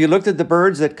 Have you looked at the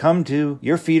birds that come to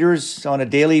your feeders on a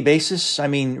daily basis? I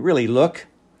mean, really look.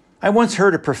 I once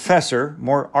heard a professor,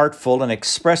 more artful and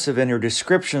expressive in her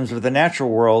descriptions of the natural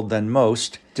world than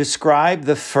most, describe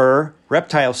the fur,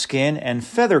 reptile skin, and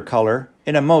feather color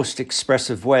in a most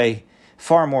expressive way,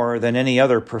 far more than any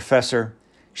other professor.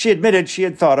 She admitted she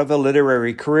had thought of a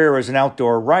literary career as an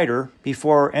outdoor writer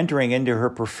before entering into her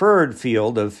preferred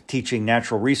field of teaching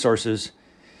natural resources.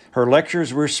 Her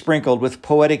lectures were sprinkled with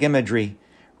poetic imagery,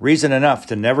 reason enough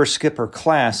to never skip her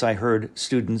class, I heard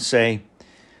students say.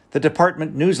 The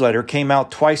department newsletter came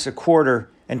out twice a quarter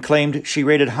and claimed she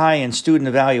rated high in student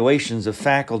evaluations of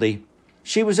faculty.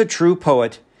 She was a true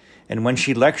poet, and when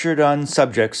she lectured on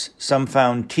subjects some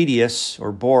found tedious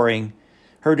or boring,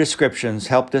 her descriptions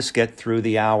helped us get through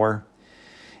the hour.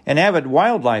 An avid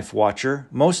wildlife watcher,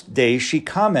 most days she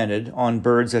commented on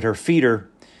birds at her feeder.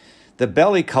 The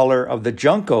belly color of the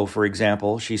junco, for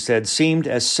example, she said, seemed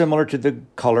as similar to the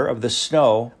color of the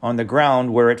snow on the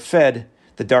ground where it fed.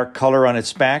 The dark color on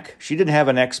its back, she didn't have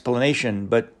an explanation,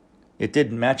 but it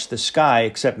didn't match the sky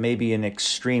except maybe in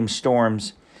extreme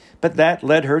storms. But that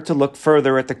led her to look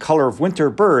further at the color of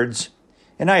winter birds,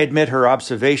 and I admit her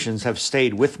observations have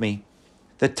stayed with me.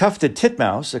 The tufted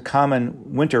titmouse, a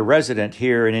common winter resident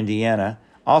here in Indiana,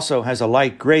 also has a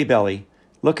light gray belly,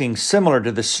 looking similar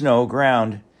to the snow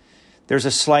ground. There's a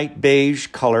slight beige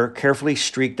color carefully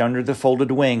streaked under the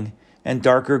folded wing, and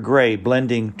darker gray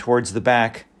blending towards the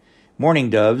back.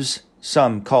 Mourning doves,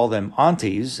 some call them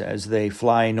aunties, as they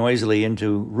fly noisily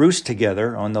into roost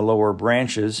together on the lower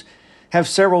branches, have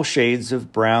several shades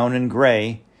of brown and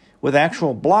gray, with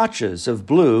actual blotches of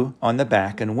blue on the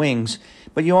back and wings,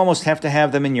 but you almost have to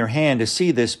have them in your hand to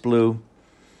see this blue.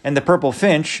 And the purple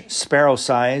finch,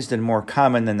 sparrow-sized and more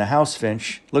common than the house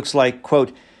finch, looks like,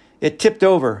 quote, it tipped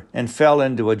over and fell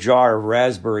into a jar of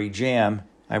raspberry jam,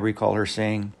 I recall her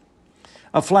saying.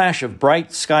 A flash of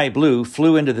bright sky blue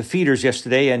flew into the feeders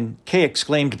yesterday, and Kay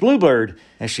exclaimed, "Bluebird,"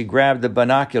 as she grabbed the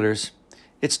binoculars.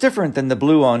 It's different than the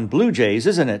blue on blue jays,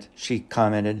 isn't it? She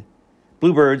commented.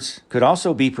 Bluebirds could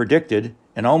also be predicted,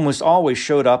 and almost always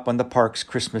showed up on the park's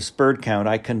Christmas bird count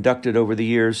I conducted over the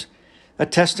years,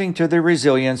 attesting to the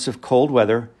resilience of cold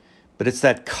weather, but it's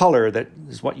that color that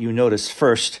is what you notice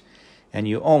first, and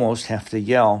you almost have to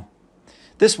yell.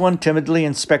 This one timidly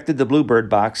inspected the bluebird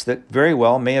box that very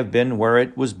well may have been where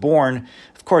it was born.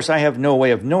 Of course, I have no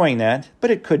way of knowing that, but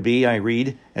it could be, I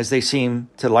read, as they seem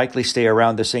to likely stay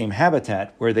around the same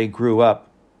habitat where they grew up.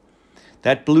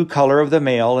 That blue color of the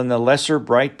male and the lesser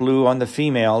bright blue on the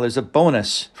female is a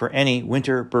bonus for any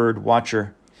winter bird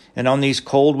watcher. And on these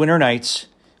cold winter nights,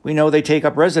 we know they take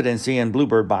up residency in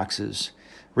bluebird boxes.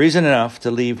 Reason enough to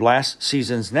leave last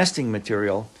season's nesting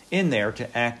material in there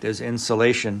to act as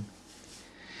insulation.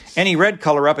 Any red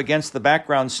color up against the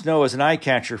background snow is an eye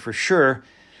catcher for sure.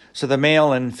 So the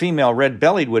male and female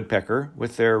red-bellied woodpecker,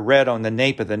 with their red on the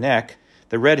nape of the neck,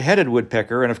 the red-headed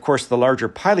woodpecker, and of course the larger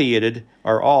pileated,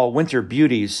 are all winter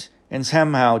beauties and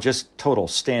somehow just total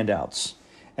standouts.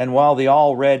 And while the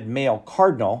all-red male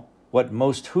cardinal, what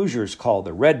most Hoosiers call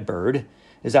the redbird,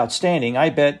 is outstanding, I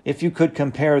bet if you could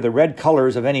compare the red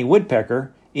colors of any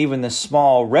woodpecker, even the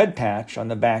small red patch on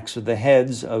the backs of the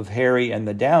heads of Harry and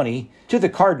the Downy, to the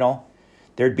cardinal,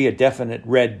 there'd be a definite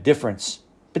red difference.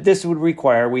 But this would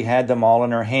require we had them all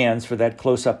in our hands for that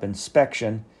close-up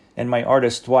inspection, and my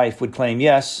artist wife would claim,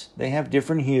 yes, they have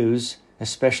different hues,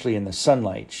 especially in the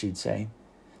sunlight, she'd say.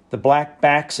 The black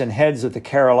backs and heads of the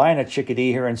Carolina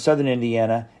chickadee here in southern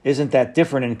Indiana isn't that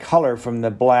different in color from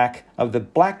the black of the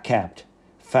black-capped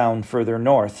found further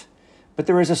north, but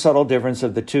there is a subtle difference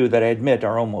of the two that I admit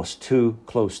are almost too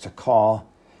close to call.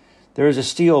 There is a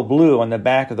steel blue on the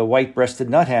back of the white-breasted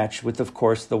nuthatch with, of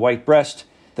course, the white breast,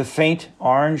 the faint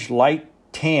orange light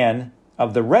tan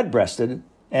of the red-breasted,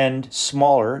 and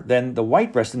smaller than the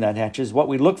white-breasted nuthatch is what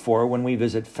we look for when we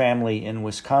visit family in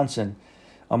Wisconsin,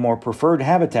 a more preferred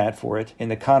habitat for it in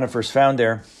the conifers found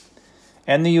there.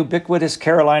 And the ubiquitous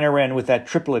Carolina wren with that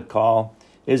triplet call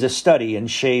is a study in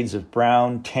shades of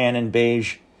brown, tan, and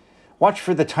beige. Watch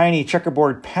for the tiny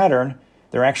checkerboard pattern.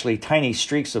 They're actually tiny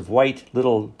streaks of white,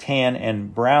 little tan,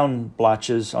 and brown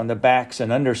blotches on the backs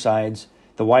and undersides.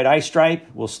 The white eye stripe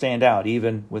will stand out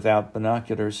even without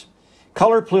binoculars.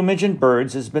 Color plumage in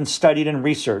birds has been studied and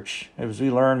researched as we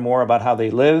learn more about how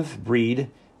they live, breed,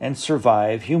 and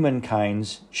survive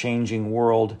humankind's changing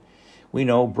world. We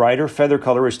know brighter feather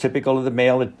color is typical of the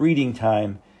male at breeding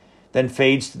time, then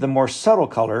fades to the more subtle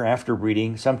color after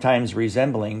breeding, sometimes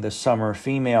resembling the summer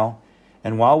female.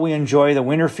 And while we enjoy the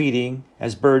winter feeding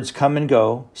as birds come and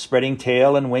go, spreading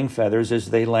tail and wing feathers as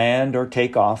they land or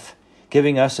take off,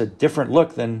 giving us a different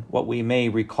look than what we may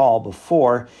recall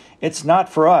before, it's not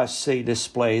for us they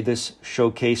display this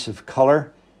showcase of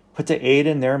color, but to aid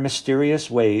in their mysterious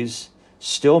ways,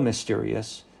 still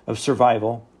mysterious, of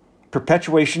survival,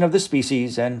 perpetuation of the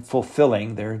species, and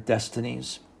fulfilling their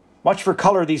destinies. Watch for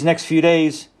color these next few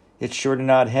days. It's sure to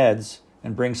nod heads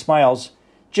and bring smiles.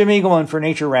 Jim Eagleman for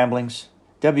Nature Ramblings,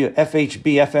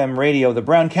 WFHB-FM Radio, the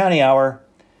Brown County Hour.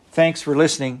 Thanks for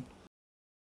listening.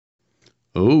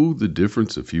 Oh, the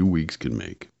difference a few weeks can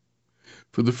make.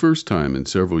 For the first time in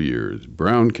several years,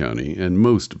 Brown County and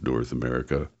most of North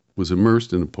America was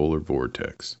immersed in a polar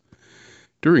vortex.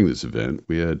 During this event,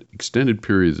 we had extended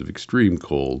periods of extreme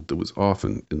cold that was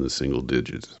often in the single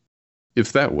digits.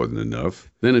 If that wasn't enough,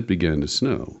 then it began to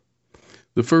snow.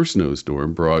 The first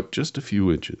snowstorm brought just a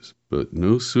few inches, but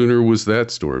no sooner was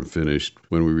that storm finished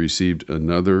when we received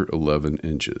another 11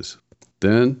 inches.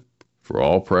 Then, for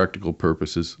all practical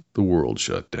purposes, the world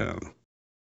shut down.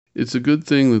 It's a good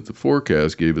thing that the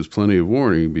forecast gave us plenty of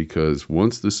warning because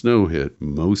once the snow hit,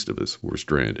 most of us were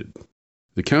stranded.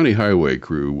 The county highway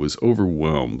crew was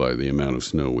overwhelmed by the amount of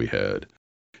snow we had,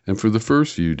 and for the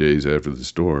first few days after the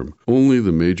storm, only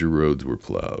the major roads were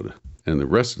plowed, and the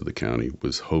rest of the county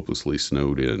was hopelessly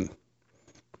snowed in.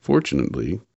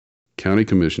 Fortunately, County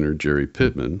Commissioner Jerry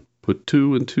Pittman put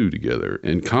 2 and 2 together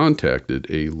and contacted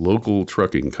a local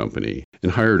trucking company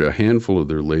and hired a handful of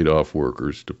their laid-off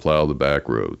workers to plow the back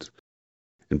roads.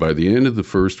 And by the end of the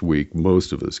first week,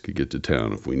 most of us could get to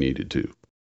town if we needed to.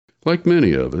 Like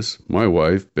many of us, my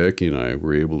wife, Becky, and I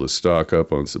were able to stock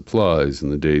up on supplies in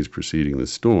the days preceding the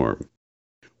storm.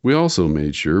 We also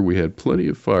made sure we had plenty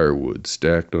of firewood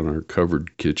stacked on our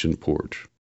covered kitchen porch.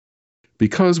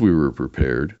 Because we were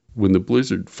prepared, when the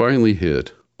blizzard finally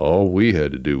hit, all we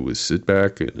had to do was sit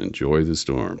back and enjoy the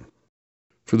storm.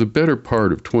 For the better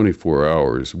part of 24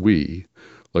 hours, we,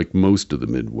 like most of the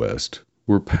Midwest,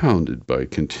 were pounded by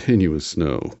continuous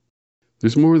snow.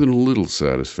 There's more than a little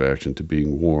satisfaction to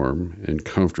being warm and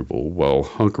comfortable while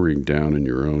hunkering down in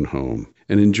your own home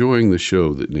and enjoying the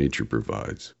show that nature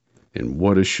provides. And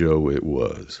what a show it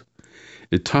was.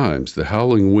 At times, the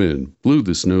howling wind blew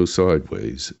the snow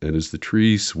sideways, and as the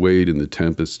trees swayed in the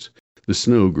tempest, the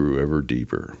snow grew ever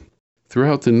deeper.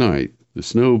 Throughout the night, the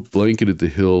snow blanketed the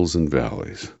hills and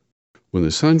valleys. When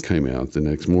the sun came out the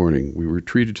next morning, we were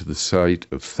treated to the sight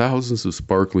of thousands of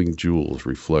sparkling jewels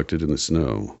reflected in the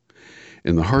snow.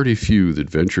 And the hardy few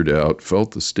that ventured out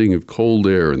felt the sting of cold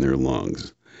air in their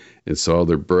lungs and saw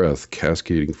their breath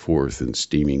cascading forth in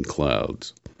steaming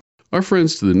clouds. Our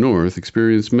friends to the north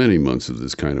experienced many months of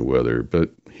this kind of weather, but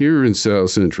here in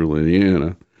south central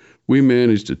Indiana, we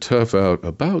managed to tough out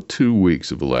about 2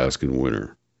 weeks of Alaskan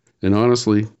winter. And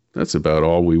honestly, that's about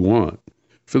all we want.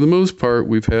 For the most part,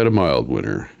 we've had a mild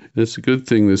winter, and it's a good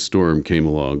thing this storm came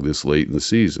along this late in the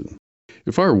season.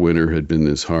 If our winter had been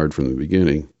this hard from the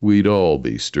beginning, we'd all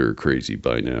be stir-crazy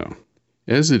by now.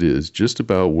 As it is, just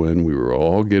about when we were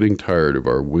all getting tired of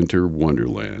our winter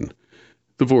wonderland,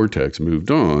 the vortex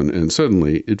moved on, and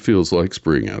suddenly it feels like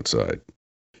spring outside.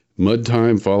 Mud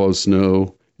time follows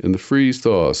snow, and the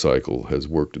freeze-thaw cycle has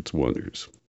worked its wonders.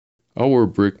 Our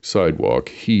brick sidewalk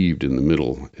heaved in the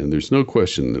middle, and there's no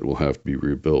question that it will have to be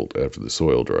rebuilt after the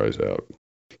soil dries out.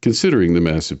 Considering the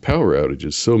massive power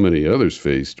outages so many others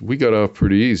faced, we got off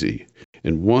pretty easy,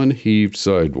 and one heaved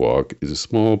sidewalk is a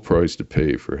small price to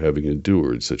pay for having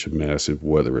endured such a massive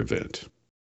weather event.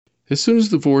 As soon as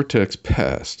the vortex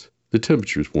passed, the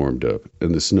temperatures warmed up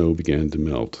and the snow began to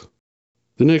melt.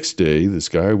 The next day, the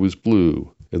sky was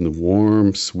blue, and the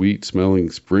warm,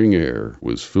 sweet-smelling spring air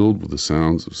was filled with the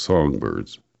sounds of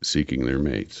songbirds seeking their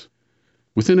mates.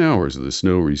 Within hours of the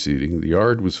snow receding, the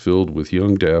yard was filled with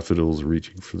young daffodils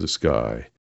reaching for the sky,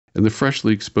 and the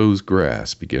freshly exposed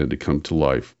grass began to come to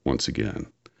life once again.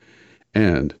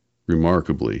 And,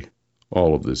 remarkably,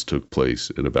 all of this took place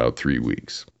in about 3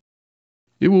 weeks.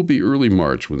 It will be early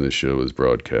March when this show is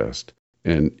broadcast,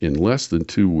 and in less than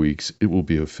 2 weeks it will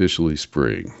be officially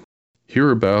spring.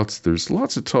 Hereabouts, there's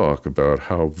lots of talk about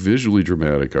how visually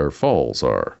dramatic our falls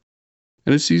are,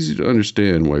 and it's easy to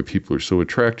understand why people are so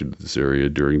attracted to this area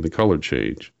during the color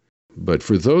change. But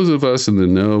for those of us in the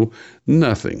know,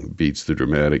 nothing beats the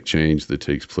dramatic change that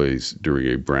takes place during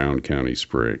a Brown County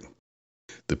spring.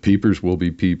 The peepers will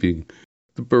be peeping,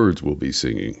 the birds will be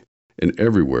singing, and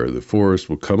everywhere the forest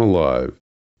will come alive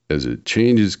as it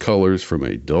changes colors from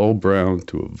a dull brown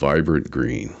to a vibrant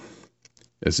green.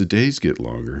 As the days get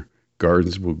longer,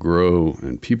 gardens will grow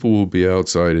and people will be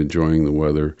outside enjoying the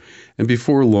weather, and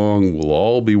before long we'll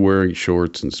all be wearing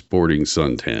shorts and sporting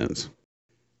suntans.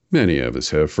 Many of us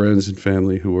have friends and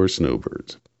family who are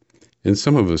snowbirds, and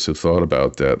some of us have thought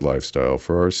about that lifestyle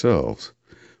for ourselves.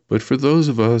 But for those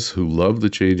of us who love the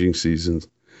changing seasons,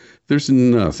 there's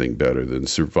nothing better than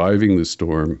surviving the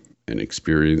storm and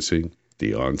experiencing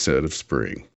the onset of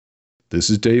spring. This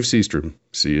is Dave Seastrom.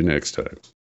 See you next time.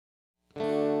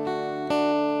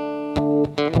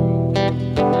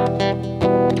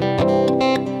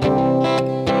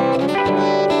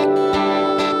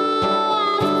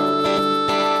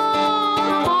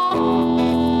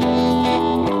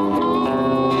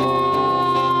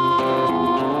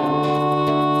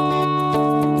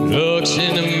 Looks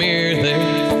in the mirror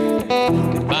there,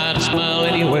 can find a smile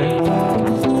anywhere.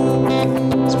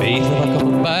 His faith never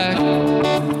coming back.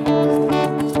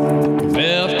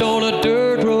 Left on a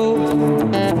dirt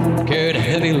road, carried a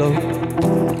heavy load.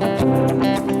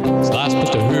 His life's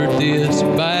supposed to hurt this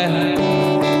bad.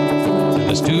 And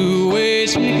there's two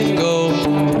ways we can go.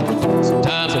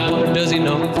 Sometimes I wonder, does he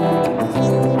know?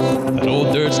 That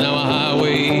old dirt's now a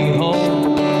highway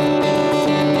home.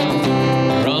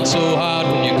 Run so hard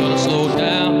when you're gonna slow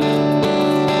down.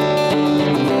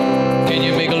 Can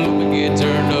you make a loop and get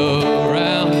turned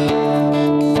around?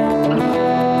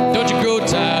 Don't you grow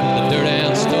tired of the dirt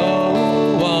and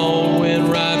stone when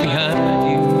right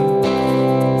behind you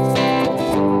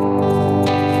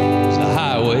is the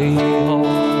highway home.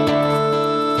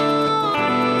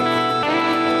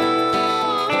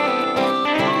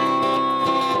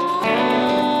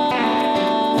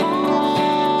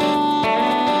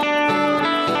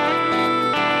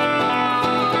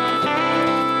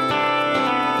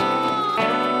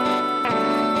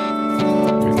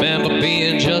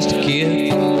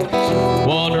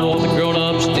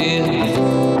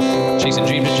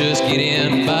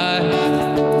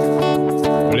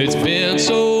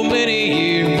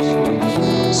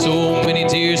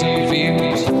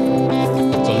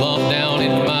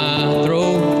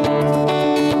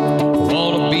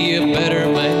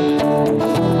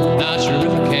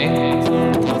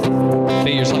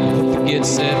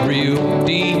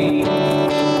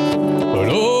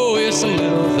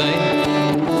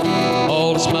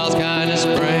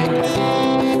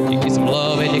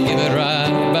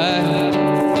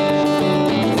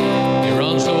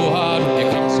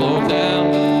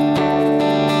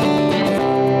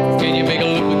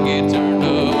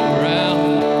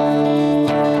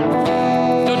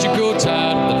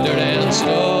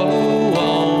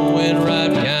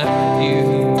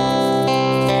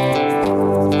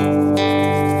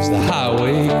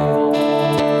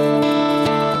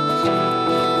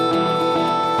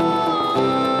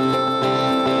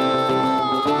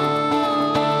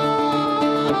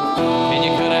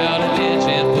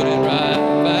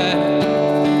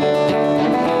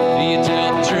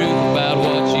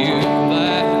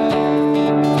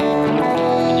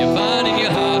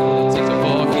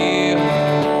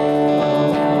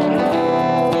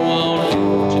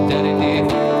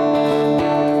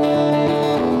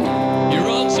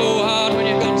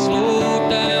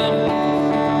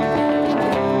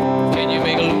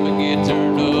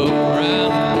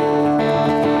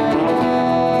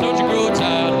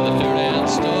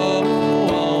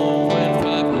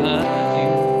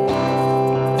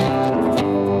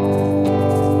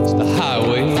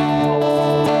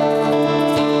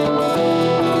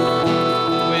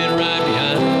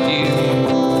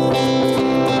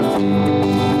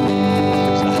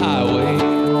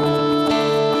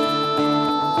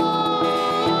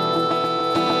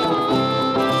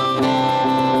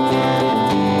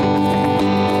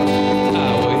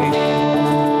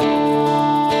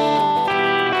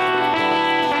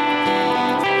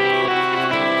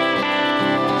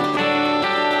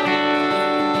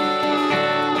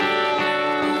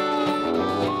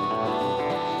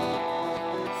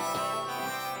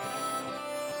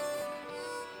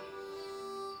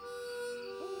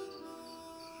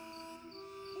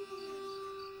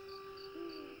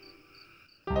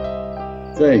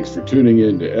 Thanks for tuning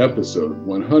in to episode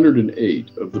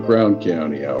 108 of the Brown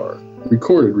County Hour,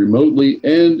 recorded remotely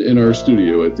and in our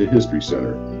studio at the History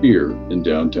Center here in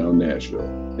downtown Nashville,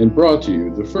 and brought to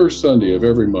you the first Sunday of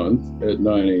every month at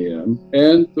 9 a.m.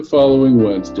 and the following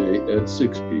Wednesday at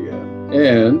 6 p.m.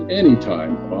 and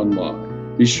anytime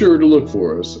online. Be sure to look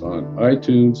for us on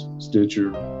iTunes, Stitcher,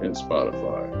 and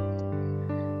Spotify.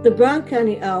 The Brown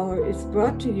County Hour is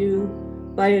brought to you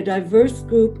by a diverse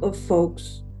group of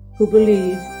folks who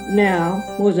believe now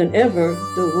more than ever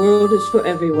the world is for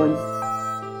everyone.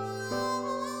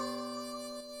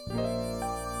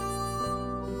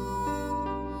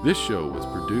 This show was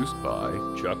produced by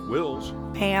Chuck Wills,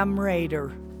 Pam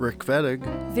Rader, Rick Fettig,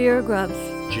 Vera Grubbs,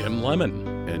 Jim Lemon,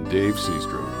 and Dave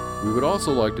Seastrom. We would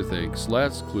also like to thank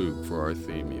Slats Klug for our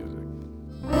theme music.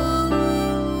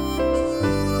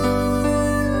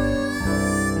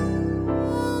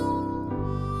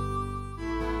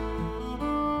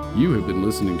 You have been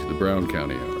listening to the Brown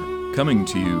County Hour, coming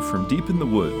to you from deep in the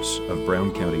woods of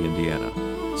Brown County, Indiana.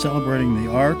 Celebrating the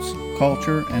arts,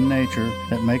 culture, and nature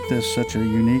that make this such a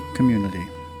unique community.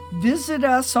 Visit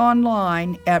us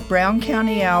online at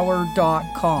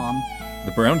browncountyhour.com.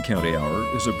 The Brown County Hour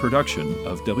is a production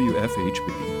of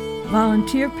WFHB.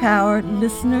 volunteer-powered,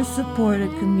 listener-supported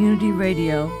community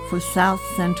radio for South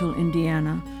Central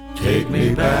Indiana. Take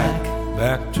me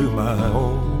back to my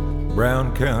old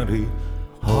Brown County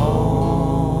home.